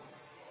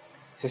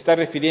 Se está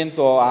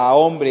refiriendo a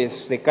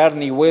hombres de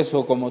carne y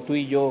hueso como tú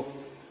y yo.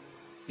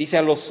 Dice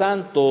a los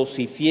santos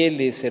y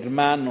fieles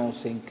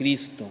hermanos en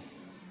Cristo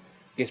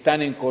que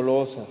están en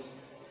Colosas.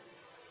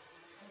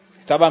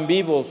 Estaban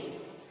vivos,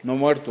 no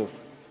muertos.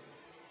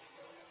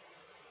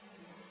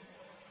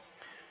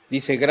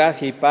 Dice,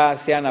 gracia y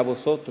paz sean a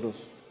vosotros.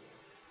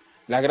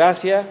 La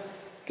gracia,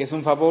 que es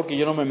un favor que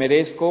yo no me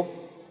merezco,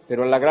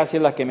 pero la gracia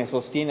es la que me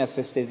sostiene hasta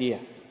este día.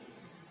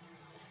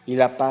 Y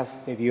la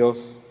paz de Dios,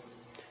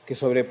 que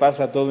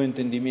sobrepasa todo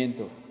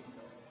entendimiento.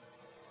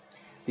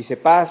 Dice,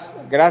 paz,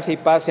 gracia y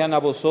paz sean a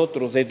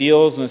vosotros, de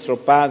Dios nuestro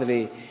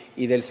Padre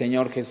y del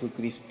Señor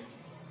Jesucristo.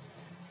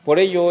 Por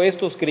ello,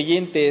 estos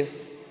creyentes,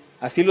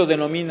 así los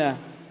denomina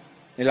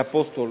el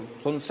apóstol,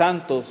 son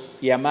santos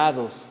y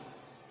amados.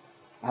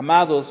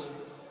 Amados.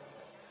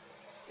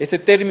 Este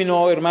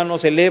término,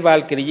 hermanos, eleva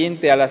al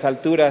creyente a las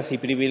alturas y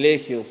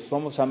privilegios.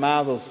 Somos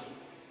amados,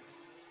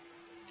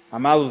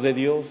 amados de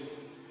Dios.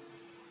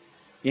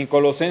 Y en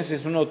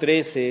Colosenses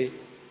 1:13,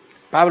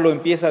 Pablo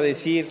empieza a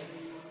decir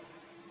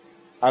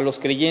a los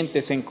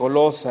creyentes en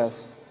Colosas,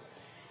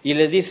 y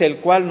les dice, el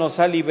cual nos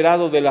ha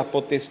librado de la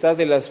potestad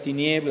de las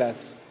tinieblas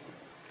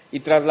y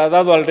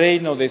trasladado al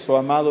reino de su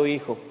amado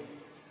Hijo.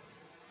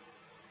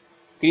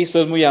 Cristo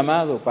es muy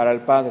amado para el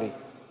Padre.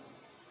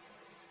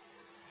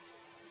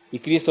 Y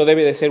Cristo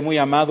debe de ser muy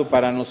amado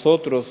para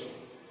nosotros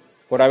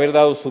por haber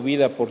dado su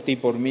vida por ti y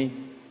por mí.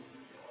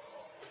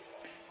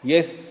 Y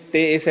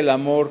este es el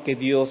amor que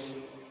Dios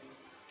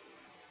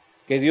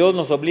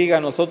nos obliga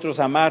a nosotros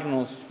a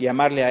amarnos y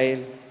amarle a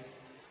Él,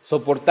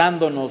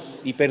 soportándonos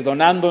y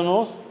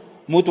perdonándonos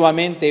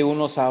mutuamente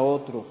unos a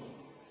otros,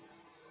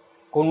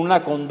 con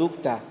una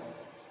conducta,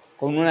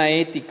 con una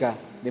ética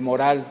de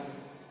moral.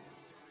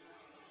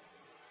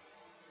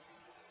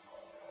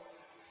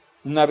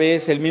 Una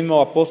vez el mismo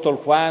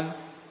apóstol Juan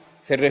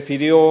se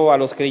refirió a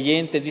los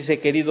creyentes, dice,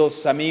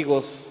 queridos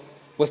amigos,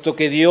 puesto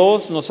que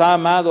Dios nos ha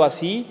amado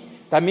así,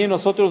 también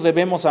nosotros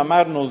debemos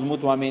amarnos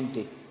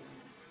mutuamente.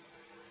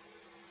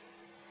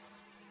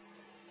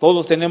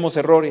 Todos tenemos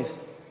errores.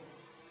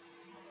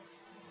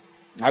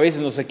 A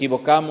veces nos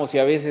equivocamos y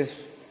a veces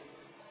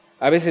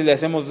le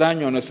hacemos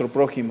daño a nuestro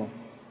prójimo.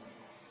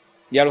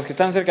 Y a los que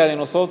están cerca de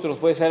nosotros,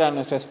 puede ser a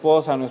nuestra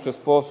esposa, a nuestro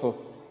esposo,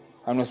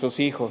 a nuestros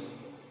hijos.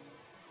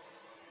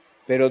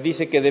 Pero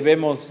dice que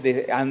debemos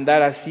de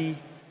andar así,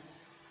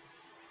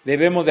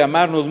 debemos de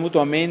amarnos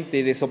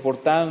mutuamente, de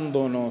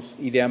soportándonos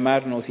y de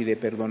amarnos y de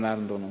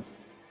perdonarnos.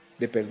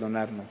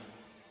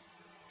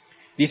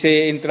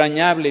 Dice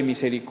entrañable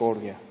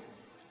misericordia.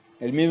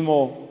 El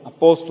mismo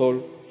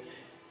apóstol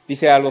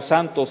dice a los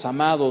santos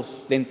amados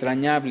de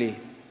entrañable.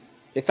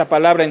 Esta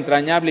palabra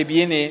entrañable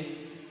viene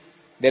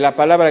de la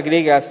palabra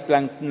griega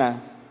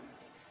splankna,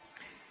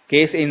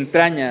 que es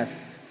entrañas,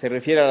 se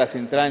refiere a las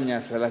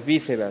entrañas, a las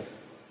vísceras.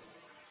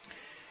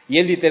 Y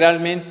es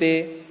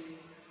literalmente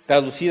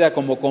traducida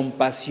como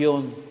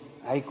compasión.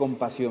 Hay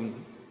compasión.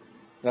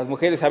 Las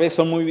mujeres a veces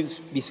son muy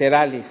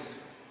viscerales,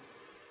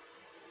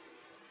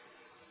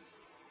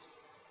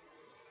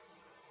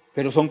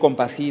 pero son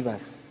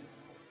compasivas,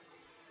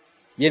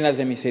 llenas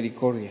de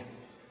misericordia.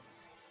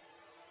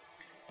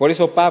 Por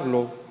eso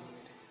Pablo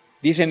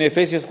dice en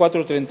Efesios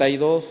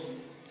 4:32,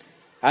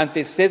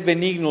 antes sed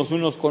benignos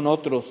unos con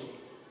otros,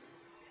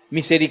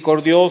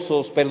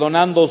 misericordiosos,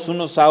 perdonándoos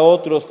unos a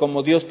otros,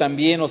 como Dios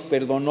también os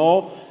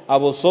perdonó a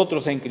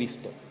vosotros en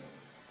Cristo.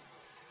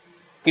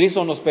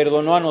 Cristo nos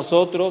perdonó a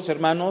nosotros,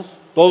 hermanos,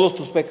 todos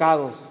tus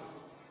pecados,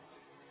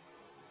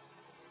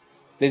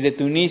 desde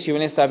tu inicio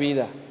en esta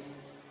vida,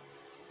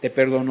 te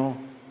perdonó.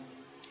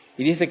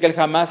 Y dice que Él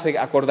jamás se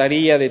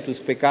acordaría de tus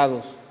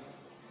pecados.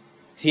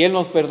 Si Él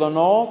nos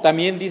perdonó,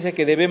 también dice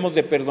que debemos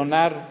de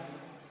perdonar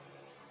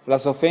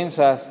las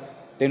ofensas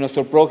de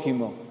nuestro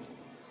prójimo.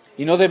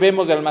 Y no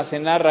debemos de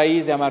almacenar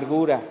raíz de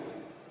amargura.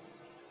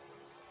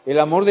 El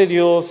amor de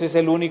Dios es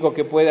el único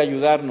que puede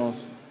ayudarnos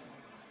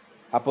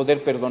a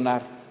poder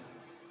perdonar,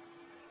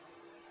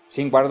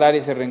 sin guardar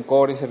ese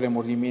rencor, ese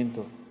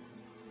remordimiento.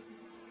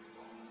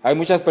 Hay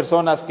muchas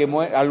personas que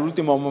al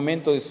último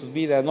momento de sus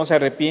vidas no se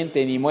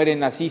arrepienten y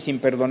mueren así sin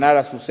perdonar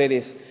a sus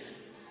seres,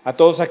 a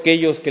todos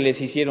aquellos que les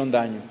hicieron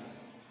daño.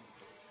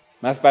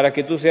 Mas para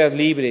que tú seas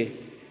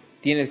libre,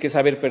 tienes que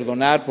saber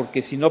perdonar,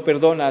 porque si no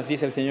perdonas,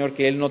 dice el Señor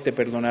que Él no te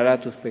perdonará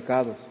tus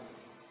pecados.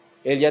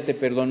 Él ya te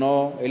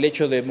perdonó. El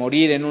hecho de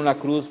morir en una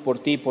cruz por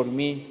ti y por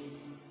mí,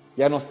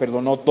 ya nos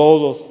perdonó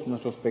todos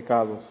nuestros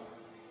pecados.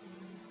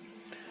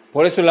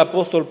 Por eso el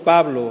apóstol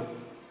Pablo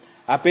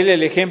apela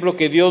el ejemplo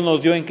que Dios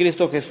nos dio en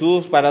Cristo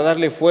Jesús para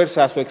darle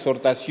fuerza a su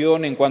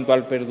exhortación en cuanto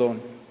al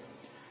perdón.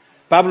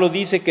 Pablo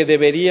dice que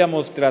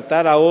deberíamos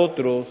tratar a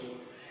otros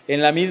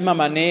en la misma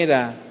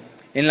manera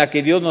en la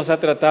que Dios nos ha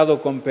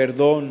tratado con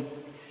perdón,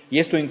 y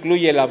esto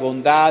incluye la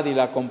bondad y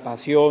la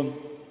compasión.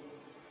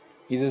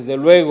 Y desde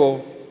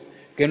luego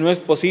que no es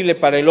posible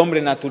para el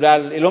hombre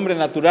natural. El hombre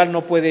natural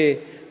no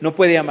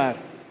puede amar.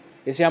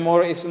 Ese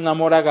amor es un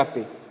amor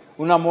ágape,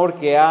 un amor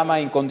que ama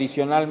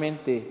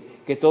incondicionalmente,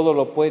 que todo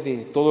lo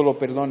puede, todo lo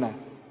perdona,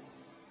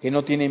 que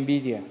no tiene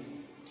envidia,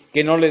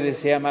 que no le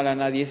desea mal a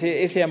nadie.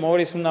 Ese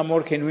amor es un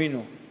amor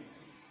genuino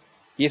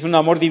y es un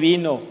amor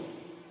divino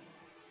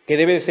que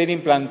debe de ser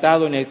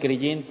implantado en el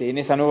creyente, en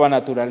esa nueva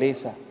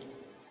naturaleza,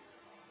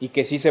 y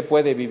que sí se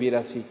puede vivir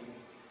así.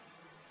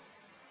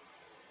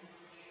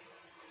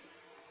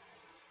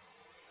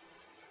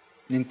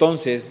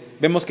 Entonces,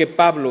 vemos que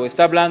Pablo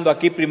está hablando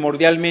aquí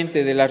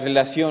primordialmente de las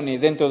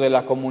relaciones dentro de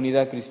la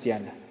comunidad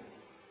cristiana.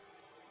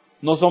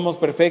 No somos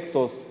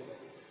perfectos,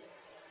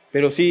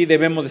 pero sí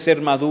debemos de ser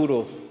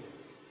maduros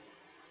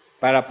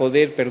para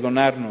poder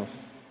perdonarnos,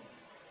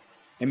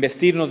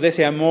 investirnos de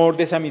ese amor,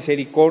 de esa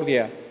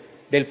misericordia,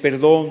 del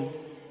perdón.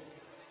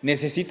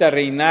 Necesita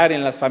reinar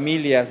en las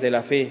familias de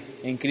la fe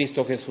en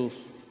Cristo Jesús,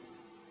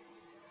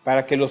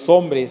 para que los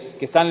hombres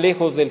que están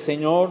lejos del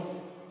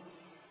Señor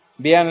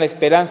vean la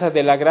esperanza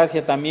de la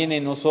gracia también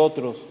en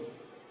nosotros,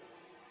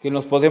 que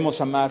nos podemos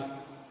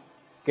amar,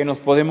 que nos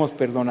podemos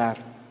perdonar.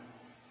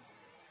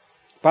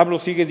 Pablo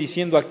sigue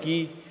diciendo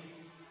aquí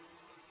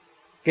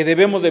que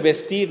debemos de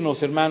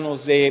vestirnos,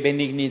 hermanos, de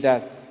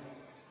benignidad.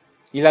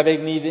 Y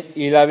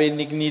la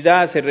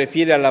benignidad se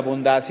refiere a la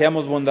bondad.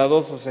 Seamos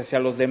bondadosos hacia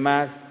los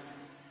demás,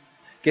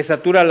 que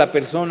satura a la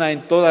persona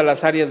en todas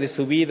las áreas de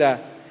su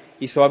vida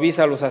y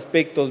suaviza los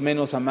aspectos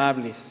menos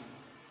amables.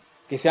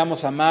 Que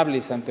seamos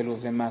amables ante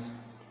los demás.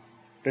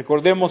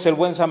 Recordemos el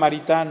buen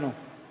samaritano.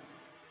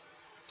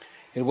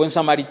 El buen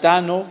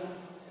samaritano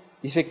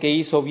dice que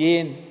hizo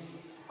bien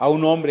a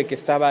un hombre que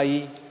estaba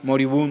ahí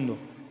moribundo.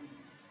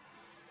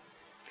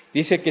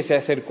 Dice que se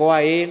acercó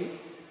a él,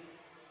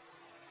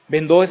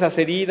 vendó esas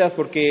heridas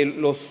porque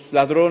los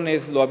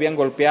ladrones lo habían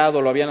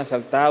golpeado, lo habían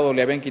asaltado,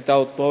 le habían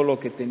quitado todo lo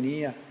que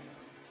tenía.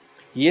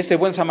 Y este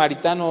buen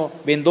samaritano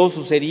vendó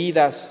sus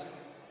heridas,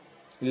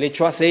 le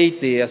echó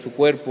aceite a su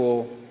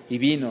cuerpo y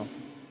vino.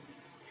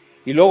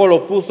 Y luego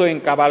lo puso en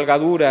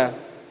cabalgadura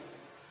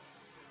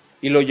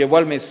y lo llevó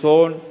al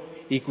mesón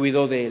y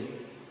cuidó de él.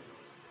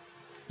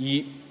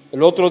 Y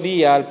el otro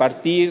día, al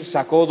partir,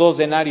 sacó 2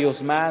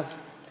 denarios más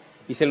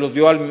y se los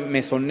dio al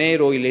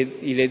mesonero y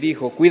le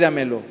dijo: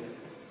 cuídamelo,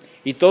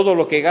 y todo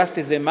lo que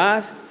gastes de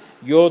más,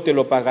 yo te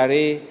lo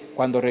pagaré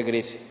cuando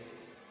regrese.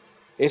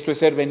 Esto es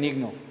ser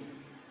benigno,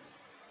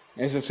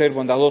 eso es ser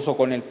bondadoso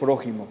con el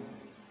prójimo.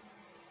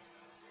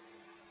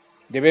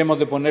 Debemos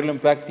de ponerlo en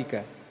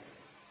práctica,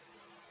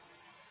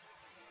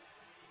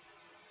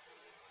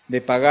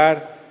 de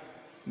pagar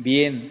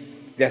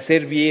bien, de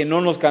hacer bien,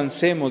 no nos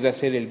cansemos de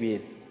hacer el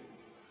bien.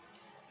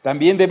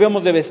 También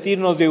debemos de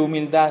vestirnos de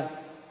humildad.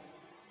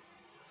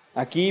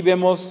 Aquí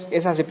vemos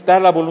es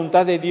aceptar la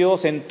voluntad de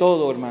Dios en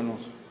todo, hermanos.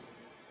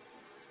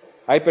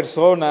 Hay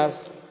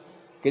personas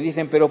que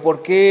dicen: pero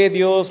 ¿por qué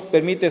Dios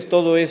permites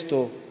todo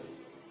esto?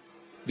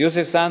 Dios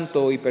es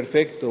santo y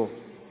perfecto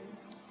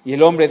y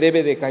el hombre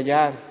debe de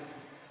callar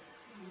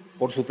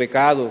por su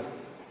pecado.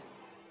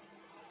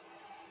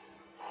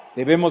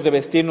 Debemos de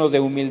vestirnos de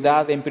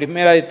humildad. En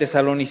Primera de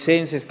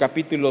Tesalonicenses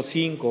capítulo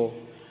 5,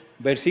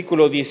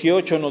 versículo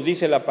 18 nos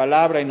dice la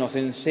palabra y nos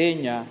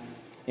enseña,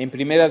 en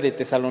Primera de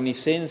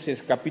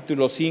Tesalonicenses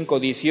capítulo 5,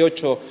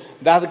 18,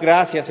 dad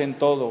gracias en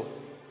todo.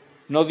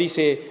 No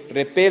dice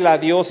repela a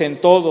Dios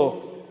en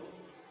todo.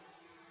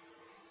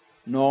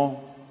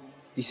 No,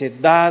 dice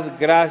dad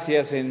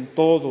gracias en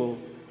todo,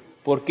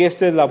 porque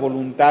esta es la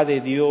voluntad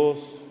de Dios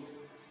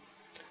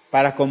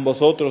para con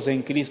vosotros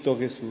en Cristo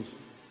Jesús.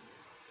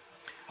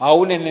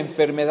 Aún en la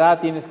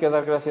enfermedad tienes que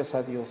dar gracias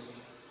a Dios.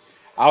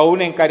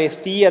 Aún en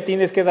carestía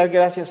tienes que dar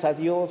gracias a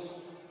Dios.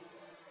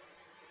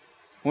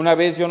 Una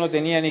vez yo no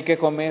tenía ni qué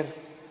comer,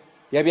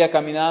 ya había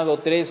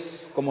caminado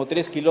como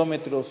 3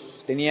 kilómetros,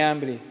 tenía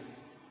hambre,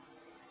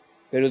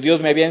 pero Dios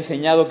me había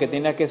enseñado que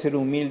tenía que ser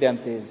humilde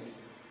ante Él.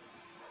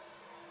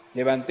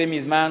 Levanté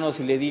mis manos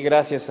y le di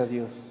gracias a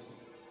Dios.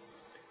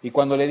 Y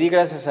cuando le di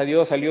gracias a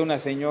Dios, salió una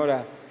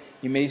señora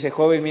y me dice: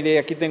 joven, mire,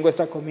 aquí tengo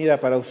esta comida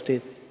para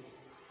usted.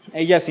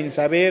 Ella sin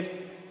saber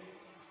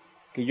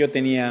que yo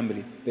tenía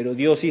hambre, pero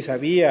Dios sí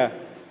sabía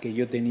que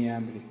yo tenía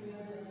hambre.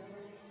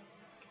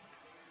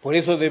 Por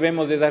eso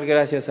debemos de dar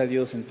gracias a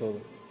Dios en todo.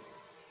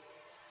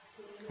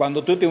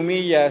 Cuando tú te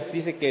humillas,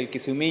 dice que el que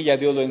se humilla,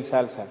 Dios lo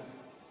ensalza.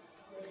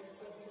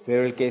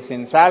 Pero el que se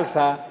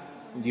ensalza,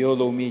 Dios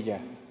lo humilla.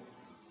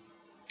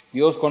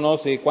 Dios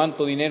conoce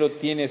cuánto dinero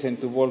tienes en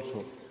tu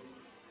bolso.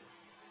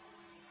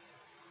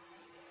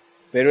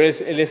 Pero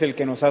Él es el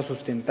que nos ha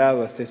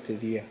sustentado hasta este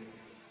día.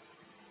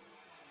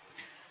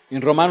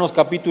 En Romanos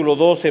capítulo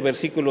 12,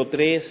 versículo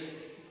 3,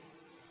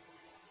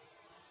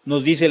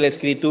 nos dice la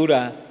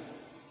Escritura: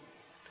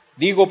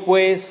 digo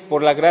pues,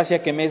 por la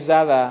gracia que me es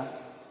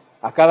dada,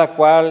 a cada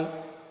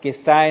cual que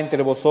está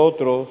entre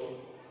vosotros,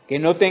 que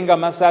no tenga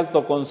más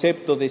alto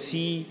concepto de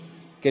sí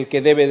que el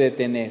que debe de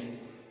tener,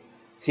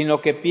 sino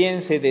que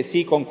piense de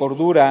sí con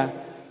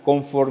cordura,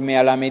 conforme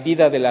a la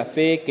medida de la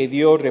fe que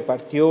Dios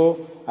repartió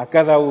a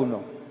cada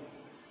uno.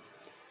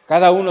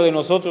 Cada uno de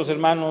nosotros,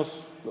 hermanos,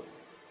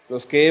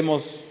 los que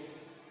hemos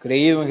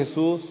creído en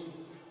Jesús,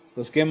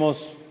 los que hemos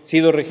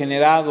sido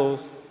regenerados,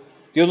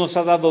 Dios nos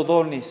ha dado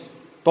dones.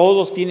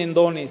 Todos tienen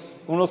dones.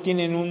 Unos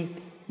tienen un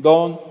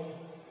don,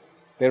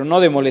 pero no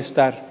de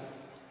molestar,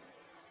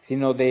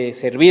 sino de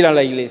servir a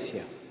la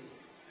iglesia.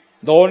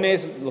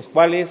 Dones los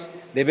cuales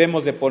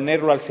debemos de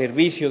ponerlo al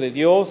servicio de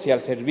Dios y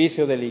al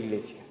servicio de la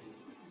iglesia.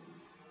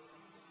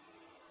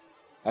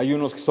 Hay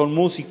unos que son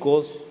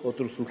músicos,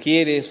 otros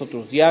sugieres,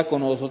 otros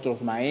diáconos,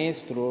 otros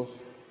maestros,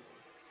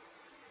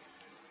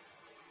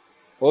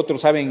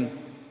 otros saben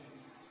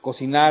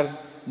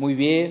cocinar muy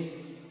bien,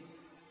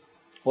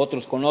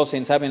 otros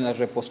saben la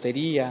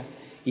repostería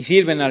y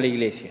sirven a la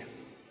iglesia.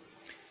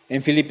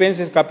 En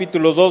Filipenses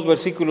capítulo 2,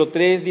 versículo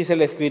 3 dice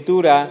la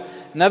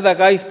Escritura: nada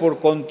hagáis por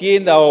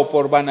contienda o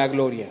por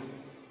vanagloria,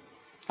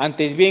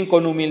 antes bien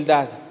con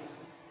humildad,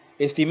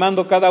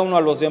 estimando cada uno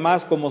a los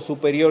demás como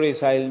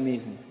superiores a él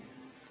mismo.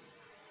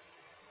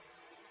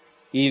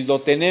 Y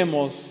lo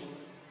tenemos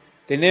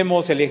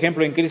el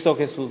ejemplo en Cristo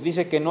Jesús.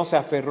 Dice que no se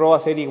aferró a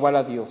ser igual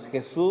a Dios.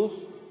 Jesús,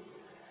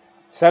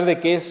 a pesar de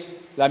que es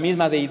la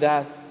misma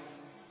deidad,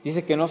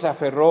 dice que no se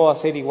aferró a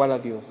ser igual a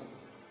Dios,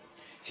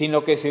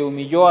 sino que se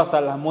humilló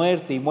hasta la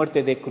muerte y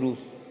muerte de cruz.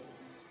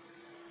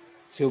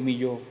 Se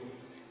humilló.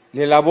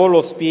 Le lavó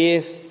los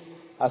pies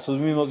a sus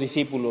mismos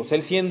discípulos.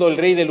 Él, siendo el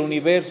Rey del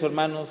universo,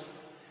 hermanos,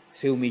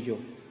 se humilló.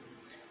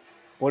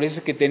 Por eso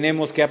es que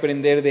tenemos que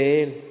aprender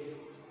de Él,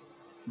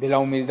 de la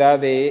humildad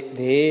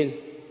de Él.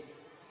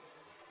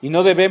 Y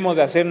no debemos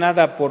de hacer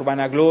nada por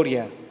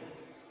vanagloria,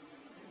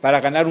 para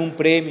ganar un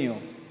premio.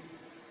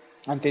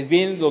 Antes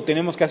bien, lo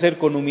tenemos que hacer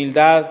con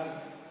humildad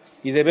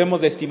y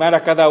debemos de estimar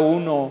a cada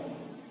uno,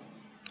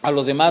 a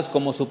los demás,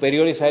 como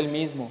superiores a él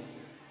mismo.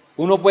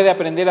 Uno puede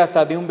aprender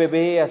hasta de un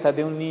bebé, hasta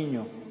de un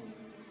niño,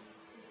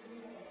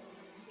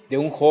 de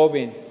un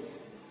joven,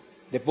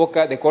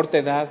 de corta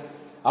edad.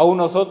 Aún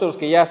nosotros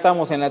que ya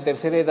estamos en la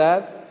tercera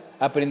edad,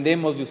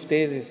 aprendemos de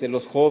ustedes, de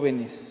los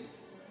jóvenes.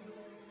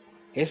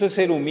 Eso es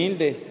ser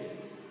humilde.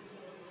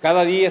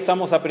 Cada día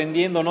estamos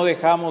aprendiendo, no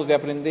dejamos de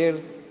aprender.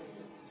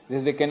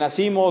 Desde que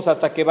nacimos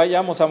hasta que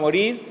vayamos a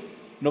morir,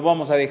 no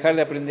vamos a dejar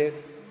de aprender.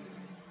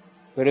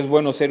 Pero es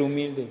bueno ser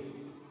humilde,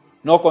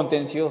 no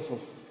contenciosos.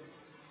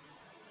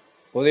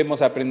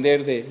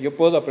 Yo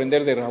puedo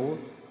aprender de Raúl,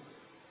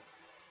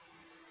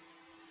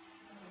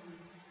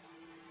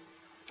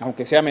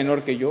 aunque sea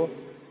menor que yo.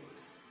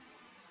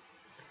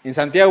 En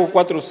Santiago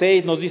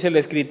 4:6 nos dice la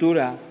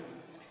Escritura: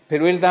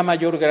 pero Él da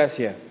mayor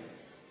gracia.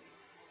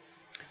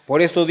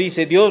 Por esto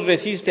dice: Dios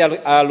resiste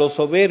a los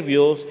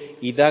soberbios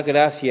y da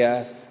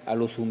gracias a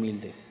los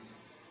humildes.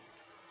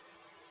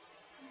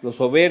 Los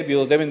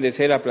soberbios deben de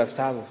ser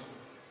aplastados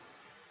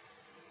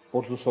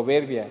por su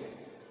soberbia.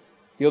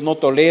 Dios no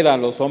tolera a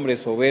los hombres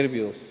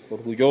soberbios,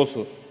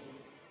 orgullosos,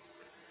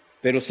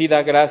 pero sí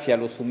da gracia a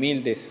los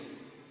humildes.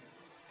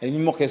 El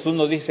mismo Jesús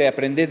nos dice: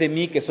 aprended de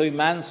mí, que soy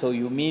manso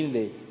y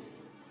humilde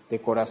de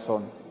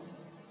corazón.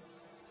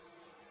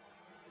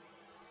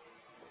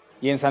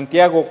 Y en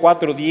Santiago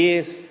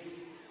 4:10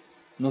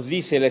 nos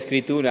dice la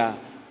Escritura: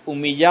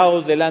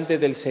 humillaos delante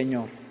del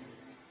Señor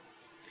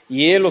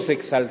y Él os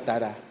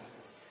exaltará.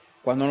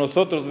 Cuando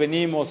nosotros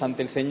venimos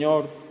ante el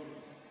Señor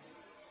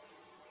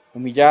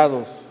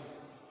humillados,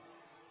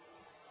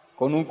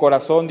 con un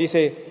corazón,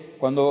 dice,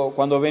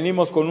 cuando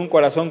venimos con un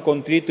corazón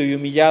contrito y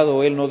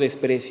humillado, Él no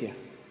desprecia.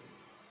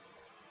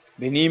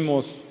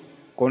 Venimos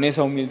con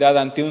esa humildad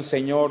ante un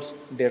Señor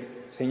de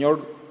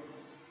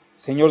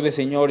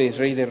señores,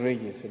 Rey de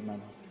reyes,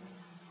 hermano.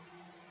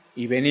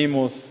 Y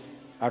venimos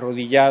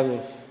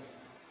arrodillados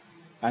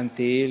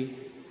ante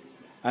Él,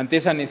 ante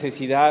esa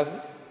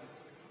necesidad.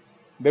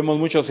 Vemos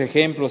muchos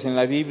ejemplos en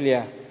la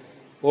Biblia,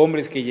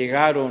 hombres que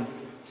llegaron,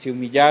 se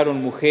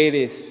humillaron,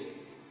 mujeres,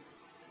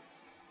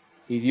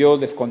 y Dios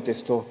les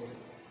contestó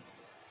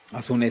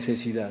a su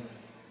necesidad.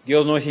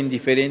 Dios no es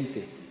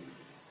indiferente.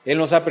 Él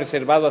nos ha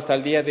preservado hasta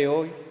el día de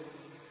hoy.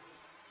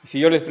 Si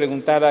yo les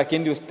preguntara,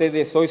 ¿quién de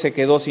ustedes hoy se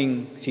quedó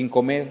sin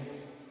comer?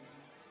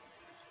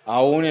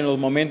 Aún en los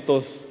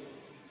momentos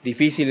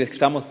difíciles que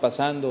estamos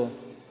pasando,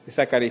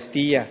 esa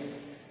carestía,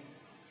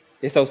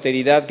 esta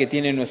austeridad que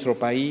tiene nuestro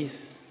país,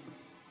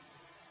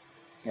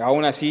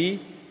 aún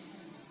así,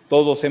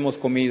 todos hemos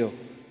comido.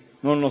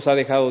 No nos ha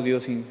dejado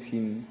Dios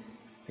sin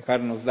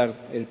dejarnos dar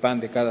el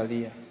pan de cada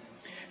día.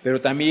 Pero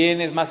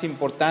también es más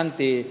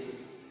importante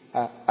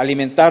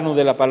alimentarnos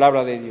de la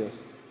palabra de Dios.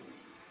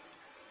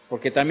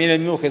 Porque también el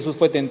mismo Jesús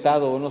fue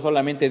tentado: no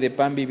solamente de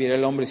pan vivirá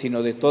el hombre,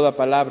 sino de toda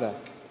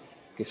palabra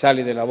que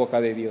sale de la boca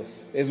de Dios.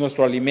 Es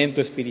nuestro alimento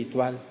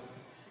espiritual.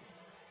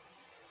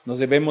 Nos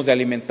debemos de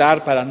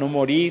alimentar para no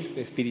morir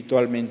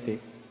espiritualmente.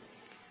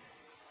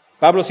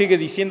 Pablo sigue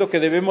diciendo que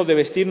debemos de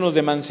vestirnos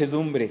de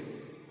mansedumbre.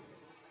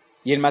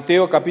 Y en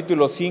Mateo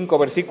capítulo 5,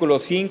 versículo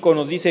 5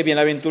 nos dice: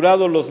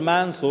 bienaventurados los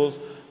mansos,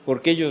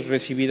 porque ellos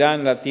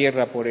recibirán la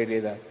tierra por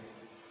heredad.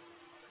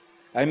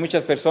 Hay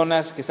muchas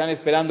personas que están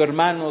esperando,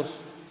 hermanos,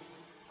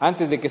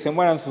 antes de que se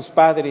mueran sus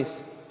padres,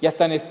 ya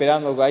están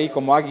esperando ahí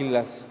como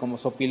águilas, como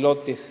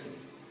sopilotes,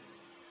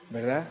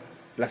 ¿verdad?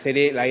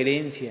 La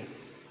herencia.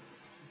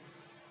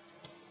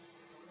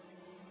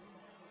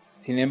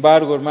 Sin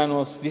embargo,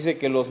 hermanos, dice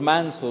que los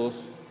mansos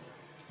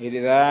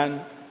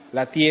heredarán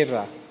la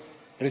tierra,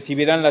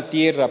 recibirán la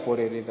tierra por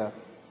heredad.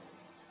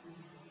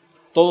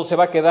 Todo se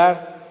va a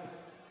quedar,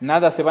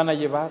 nada se van a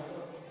llevar,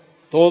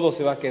 todo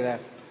se va a quedar.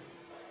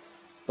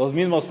 Los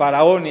mismos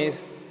faraones,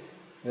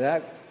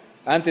 ¿verdad?,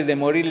 antes de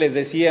morir les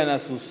decían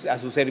a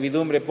su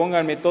servidumbre: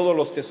 pónganme todos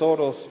los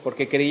tesoros,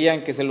 porque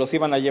creían que se los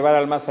iban a llevar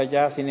al más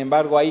allá. Sin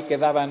embargo, ahí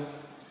quedaban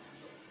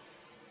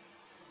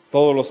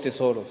todos los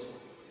tesoros.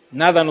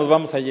 Nada nos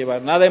vamos a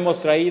llevar, nada hemos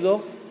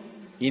traído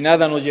y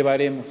nada nos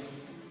llevaremos.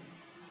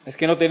 Es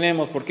que no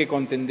tenemos por qué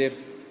contender.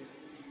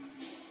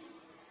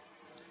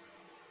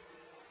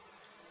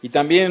 Y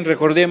también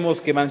recordemos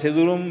que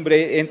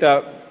mansedumbre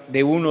entra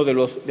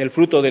del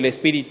fruto del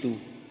Espíritu,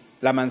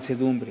 la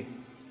mansedumbre.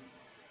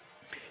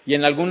 Y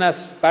en algunas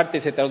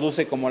partes se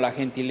traduce como la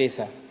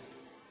gentileza.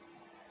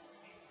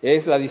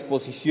 Es la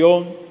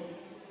disposición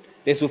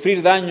de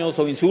sufrir daños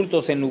o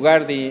insultos en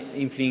lugar de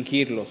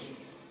infligirlos.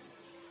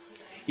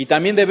 Y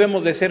también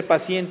debemos de ser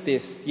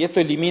pacientes, y esto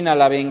elimina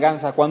la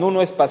venganza. Cuando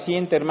uno es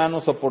paciente,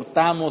 hermanos,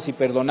 soportamos y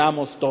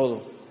perdonamos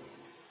todo.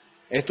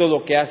 Esto es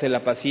lo que hace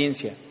la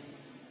paciencia.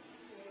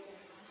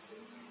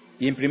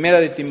 Y en 1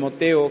 de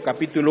Timoteo,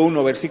 capítulo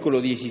 1, versículo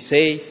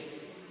 16,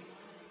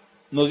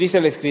 nos dice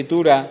la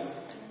Escritura: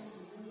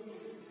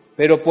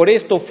 pero por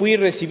esto fui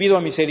recibido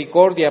a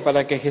misericordia,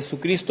 para que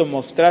Jesucristo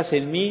mostrase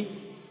en mí,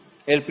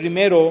 el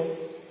primero,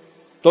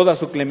 toda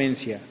su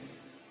clemencia,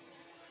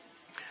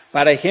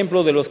 para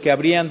ejemplo de los que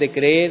habrían de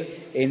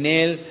creer en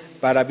Él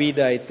para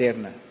vida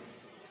eterna.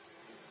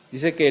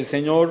 Dice que el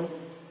Señor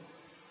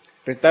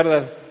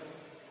retarda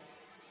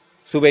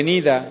su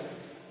venida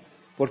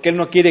porque Él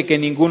no quiere que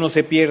ninguno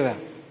se pierda.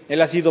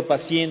 Él ha sido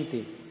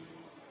paciente.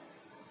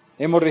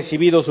 Hemos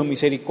recibido su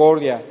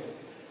misericordia,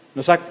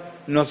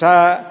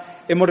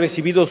 hemos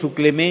recibido su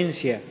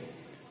clemencia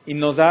y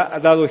nos ha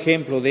dado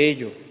ejemplo de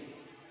ello.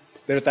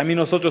 Pero también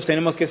nosotros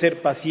tenemos que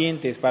ser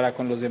pacientes para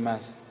con los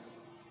demás.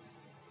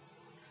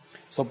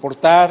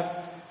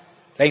 Soportar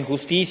la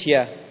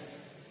injusticia.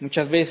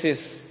 Muchas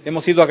veces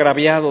hemos sido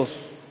agraviados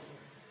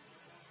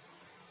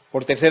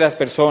por terceras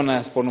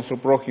personas, por nuestro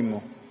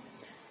prójimo.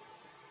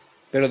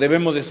 Pero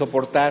debemos de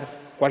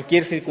soportar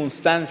cualquier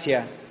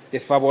circunstancia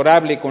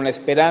desfavorable con la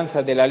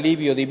esperanza del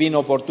alivio divino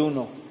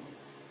oportuno.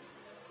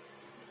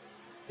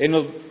 Él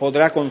nos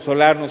podrá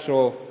consolar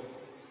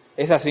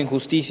esas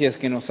injusticias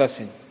que nos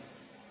hacen.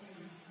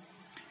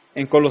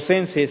 En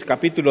Colosenses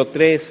capítulo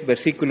 3,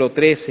 versículo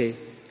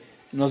 13,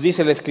 nos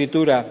dice la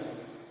Escritura: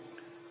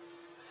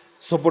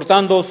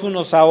 soportándoos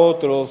unos a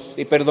otros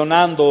y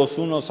perdonándoos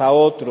unos a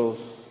otros,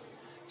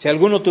 si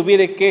alguno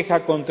tuviere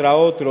queja contra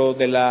otro,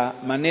 de la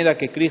manera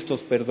que Cristo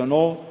os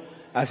perdonó,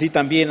 así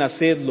también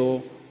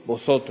hacedlo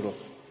vosotros.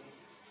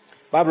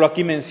 Pablo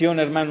aquí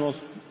menciona, hermanos,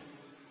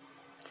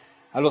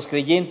 a los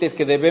creyentes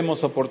que debemos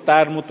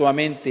soportar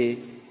mutuamente,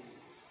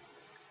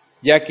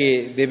 ya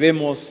que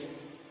debemos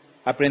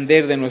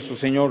aprender de nuestro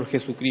Señor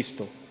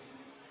Jesucristo.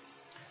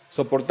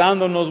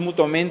 Soportándonos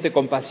mutuamente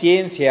con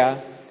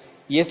paciencia,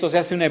 y esto se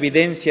hace una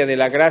evidencia de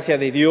la gracia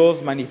de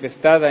Dios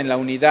manifestada en la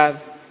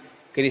unidad,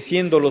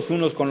 creciendo los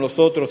unos con los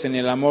otros en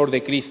el amor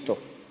de Cristo.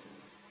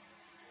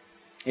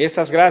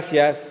 Estas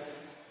gracias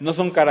no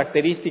son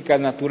características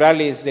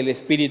naturales del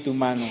espíritu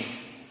humano,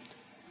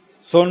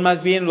 son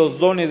más bien los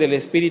dones del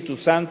Espíritu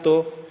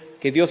Santo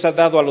que Dios ha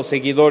dado a los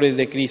seguidores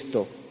de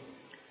Cristo.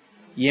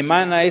 Y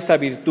emana esta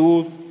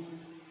virtud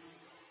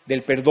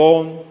del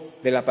perdón,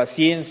 de la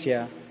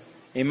paciencia,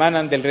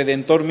 emanan del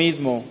Redentor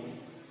mismo,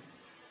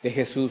 de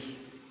Jesús.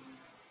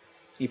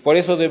 Y por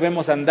eso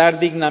debemos andar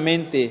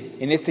dignamente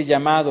en este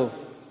llamado.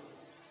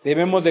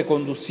 Debemos de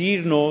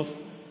conducirnos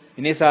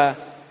en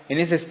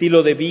ese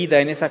estilo de vida,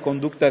 en esa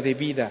conducta de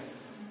vida,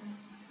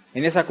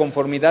 en esa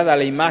conformidad a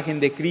la imagen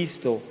de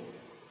Cristo,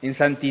 en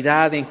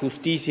santidad, en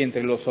justicia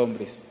entre los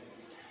hombres.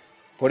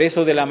 Por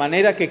eso, de la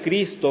manera que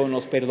Cristo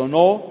nos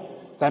perdonó,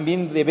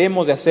 también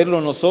debemos de hacerlo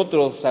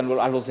nosotros a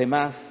los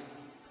demás.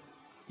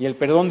 Y el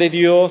perdón de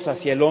Dios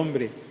hacia el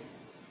hombre,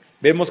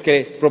 vemos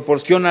que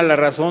proporciona la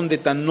razón de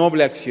tan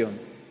noble acción.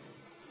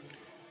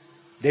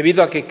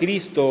 Debido a que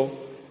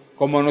Cristo,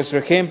 como nuestro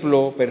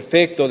ejemplo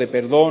perfecto de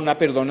perdón, ha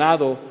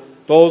perdonado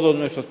todos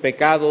nuestros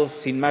pecados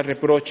sin más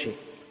reproche.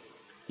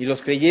 Y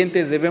los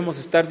creyentes debemos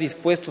estar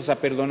dispuestos a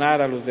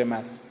perdonar a los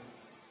demás.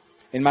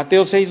 En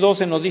Mateo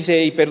 6:12 nos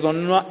dice: y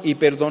perdónanos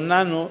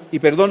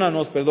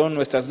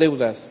nuestras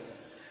deudas,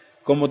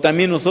 como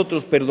también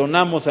nosotros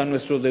perdonamos a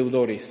nuestros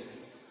deudores.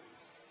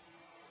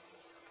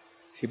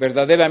 Si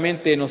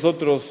verdaderamente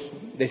nosotros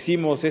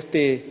decimos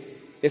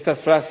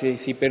estas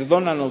frases, y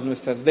perdónanos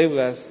nuestras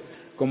deudas,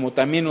 como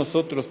también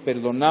nosotros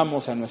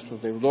perdonamos a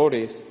nuestros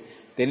deudores,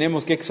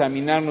 tenemos que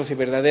examinarnos si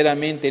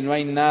verdaderamente no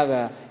hay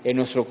nada en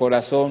nuestro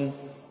corazón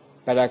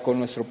para con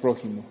nuestro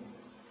prójimo.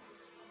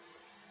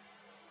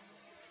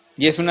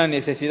 Y es una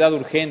necesidad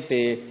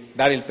urgente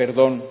dar el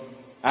perdón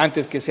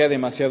antes que sea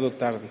demasiado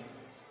tarde.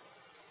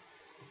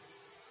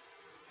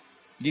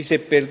 Dice,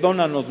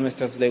 perdónanos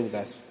nuestras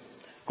deudas,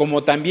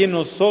 como también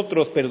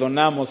nosotros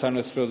perdonamos a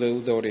nuestros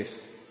deudores.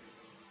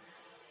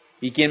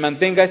 Y quien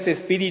mantenga este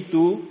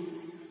espíritu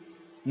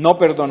no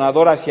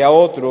perdonador hacia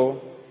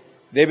otro,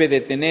 debe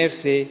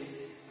detenerse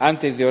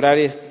antes de orar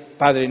es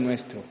Padre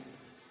nuestro.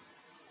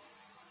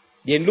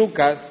 Y en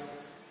Lucas,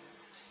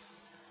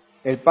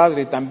 el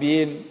Padre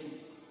también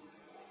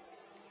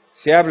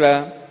se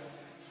habla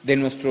de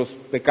nuestros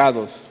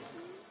pecados.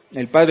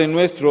 El Padre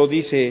nuestro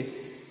dice,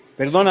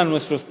 perdona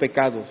nuestros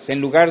pecados en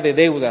lugar de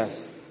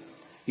deudas.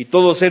 Y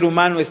todo ser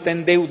humano está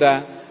en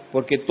deuda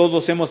porque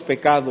todos hemos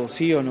pecado,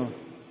 ¿sí o no?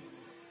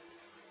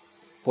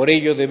 Por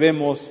ello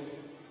debemos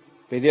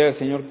pedir al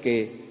Señor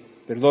que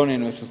perdone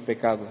nuestros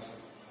pecados.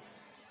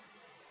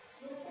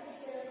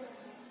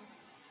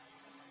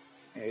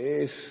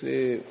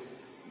 Ese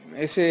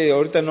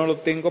ahorita no lo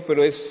tengo,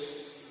 pero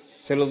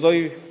se los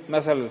doy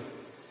más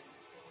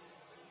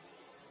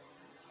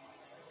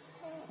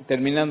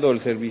terminando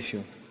el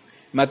servicio.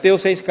 Mateo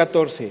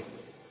 6:14.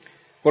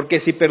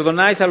 Porque si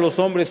perdonáis a los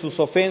hombres sus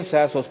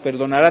ofensas, os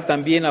perdonará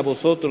también a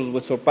vosotros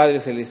vuestro Padre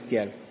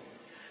Celestial.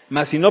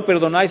 Mas si no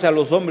perdonáis a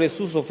los hombres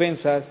sus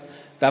ofensas,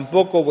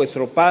 tampoco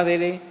vuestro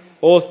Padre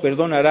os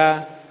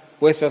perdonará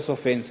vuestras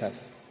ofensas.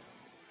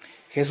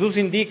 Jesús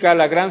indica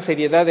la gran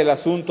seriedad del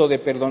asunto de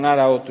perdonar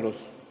a otros.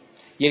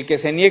 Y el que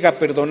se niega a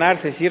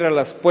perdonar se cierra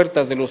las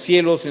puertas de los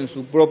cielos en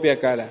su propia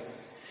cara.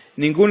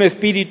 Ningún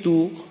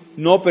espíritu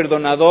no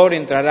perdonador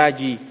entrará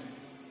allí.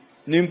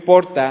 No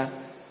importa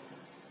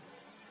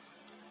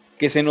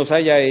que se nos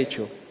haya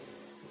hecho.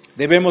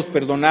 Debemos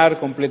perdonar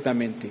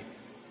completamente.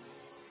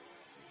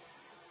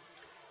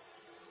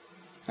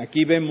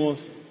 Aquí vemos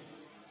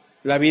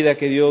la vida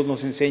que Dios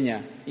nos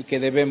enseña y que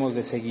debemos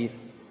de seguir.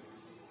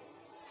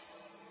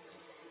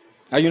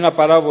 Hay una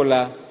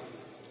parábola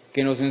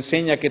que nos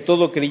enseña que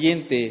todo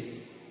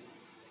creyente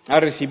ha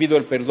recibido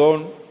el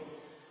perdón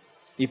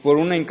y por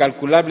una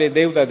incalculable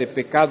deuda de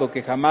pecado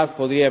que jamás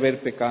podría haber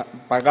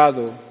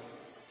pagado.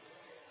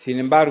 Sin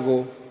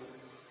embargo,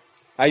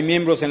 hay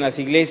miembros en las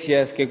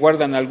iglesias que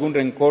guardan algún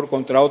rencor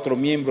contra otro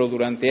miembro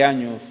durante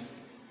años,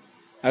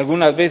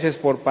 algunas veces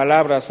por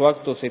palabras o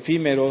actos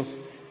efímeros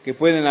que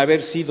pueden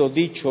haber sido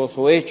dichos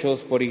o hechos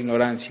por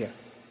ignorancia.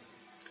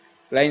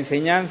 La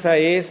enseñanza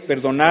es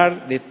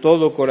perdonar de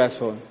todo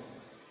corazón.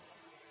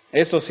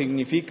 Eso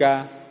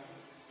significa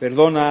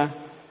perdona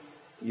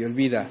y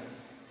olvida.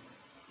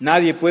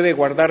 Nadie puede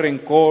guardar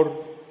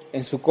rencor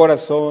en su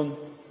corazón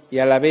y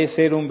a la vez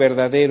ser un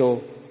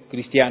verdadero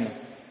cristiano.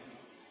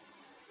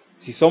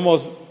 Si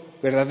somos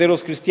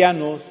verdaderos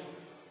cristianos,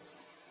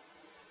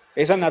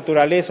 esa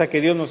naturaleza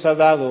que Dios nos ha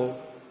dado,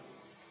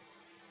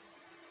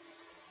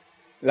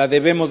 la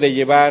debemos de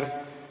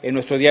llevar en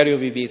nuestro diario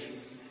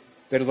vivir,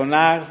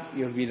 perdonar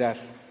y olvidar,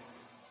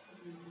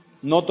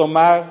 no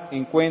tomar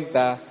en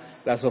cuenta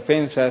las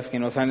ofensas que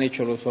nos han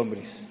hecho los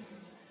hombres,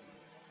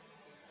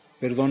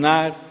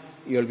 perdonar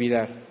y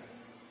olvidar.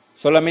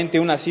 Solamente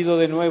un nacido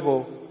de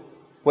nuevo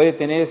puede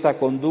tener esa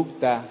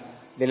conducta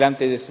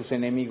delante de sus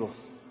enemigos.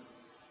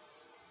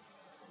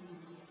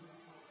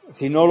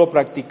 Si no lo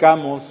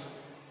practicamos,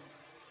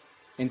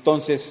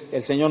 entonces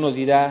el Señor nos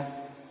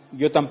dirá,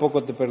 yo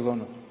tampoco te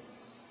perdono.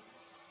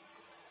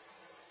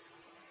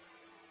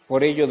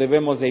 Por ello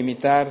debemos de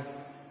imitar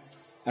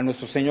a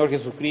nuestro Señor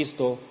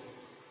Jesucristo,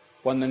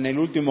 cuando en el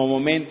último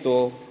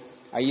momento,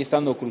 ahí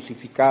estando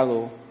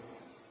crucificado,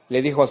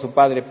 le dijo a su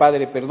Padre,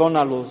 Padre,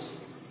 perdónalos,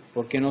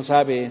 porque no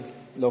saben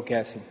lo que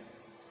hacen.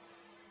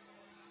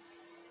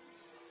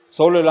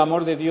 Solo el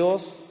amor de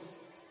Dios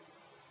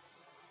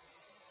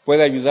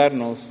puede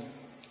ayudarnos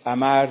a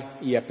amar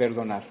y a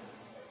perdonar.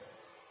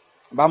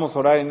 Vamos a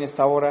orar en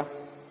esta hora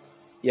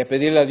y a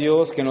pedirle a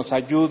Dios que nos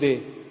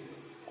ayude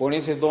con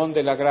ese don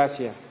de la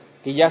gracia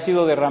que ya ha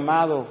sido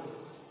derramado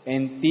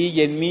en ti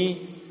y en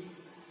mí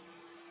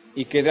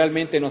y que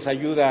realmente nos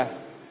ayuda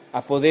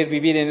a poder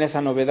vivir en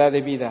esa novedad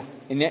de vida,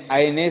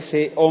 en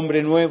ese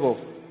hombre nuevo.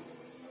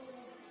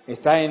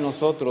 Está en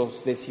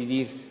nosotros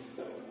decidir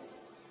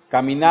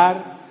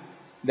caminar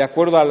de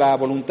acuerdo a la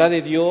voluntad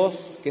de Dios,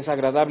 que es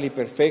agradable y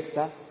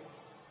perfecta,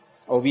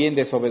 o bien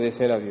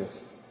desobedecer a Dios.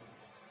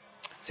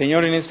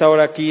 Señor, en esta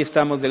hora aquí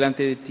estamos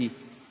delante de ti,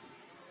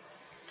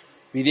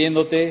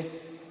 pidiéndote,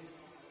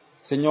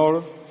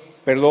 Señor,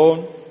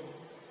 perdón,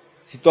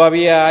 si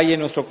todavía hay en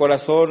nuestro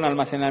corazón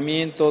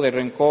almacenamiento de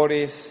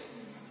rencores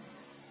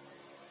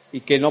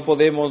y que no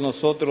podemos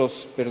nosotros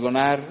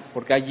perdonar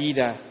porque hay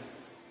ira,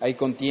 hay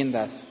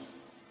contiendas.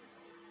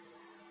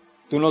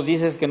 Tú nos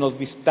dices que nos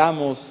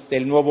vistamos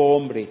del nuevo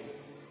hombre.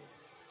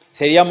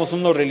 Seríamos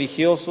unos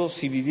religiosos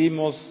si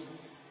vivimos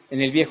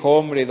en el viejo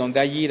hombre, donde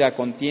hay ira,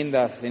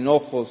 contiendas,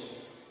 enojos,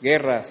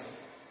 guerras.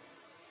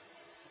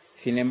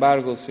 Sin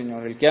embargo,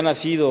 Señor, el que ha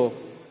nacido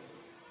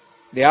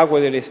de agua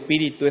y del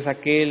Espíritu es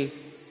aquel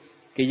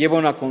que lleva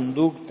una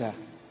conducta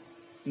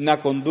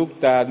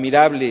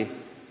admirable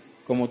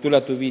como tú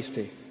la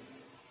tuviste.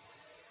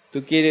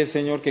 Tú quieres,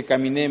 Señor, que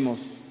caminemos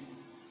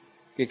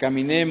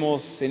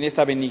en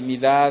esta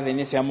benignidad,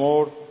 en ese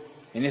amor,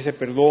 en ese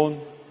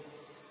perdón.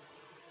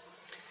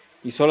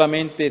 Y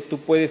solamente tú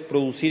puedes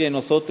producir en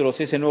nosotros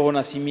ese nuevo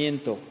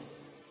nacimiento,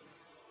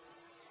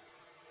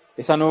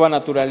 esa nueva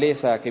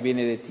naturaleza que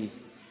viene de ti.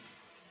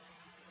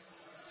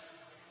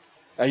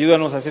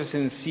 Ayúdanos a ser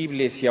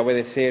sensibles y a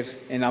obedecer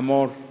en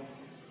amor,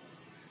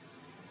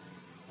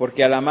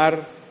 porque al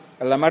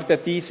amarte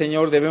a ti,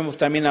 Señor, debemos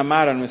también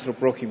amar a nuestro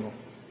prójimo.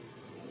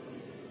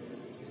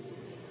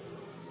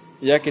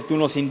 Ya que tú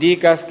nos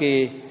indicas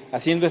que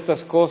haciendo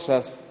estas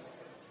cosas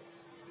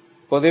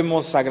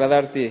podemos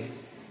agradarte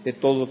de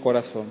todo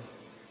corazón.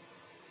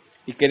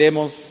 Y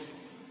queremos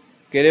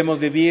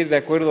vivir de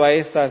acuerdo a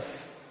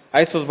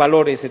estos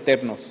valores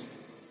eternos.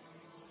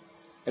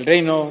 El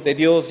reino de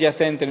Dios ya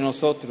está entre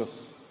nosotros.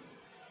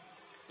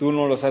 Tú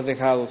nos los has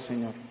dejado,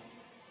 Señor.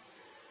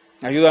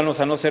 Ayúdanos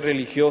a no ser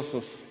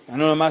religiosos, a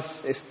no nomás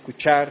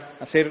escuchar,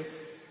 a ser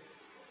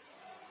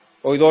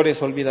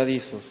oidores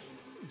olvidadizos,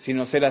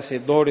 sino ser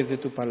hacedores de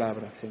tu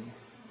palabra, Señor.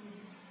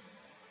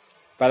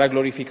 Para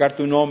glorificar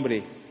tu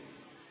nombre,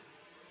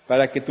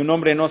 para que tu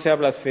nombre no sea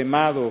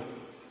blasfemado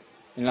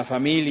en la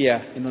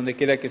familia, en donde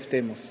quiera que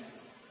estemos.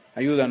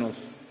 Ayúdanos,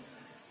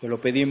 te lo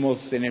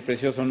pedimos en el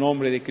precioso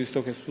nombre de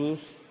Cristo Jesús.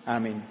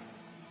 Amén.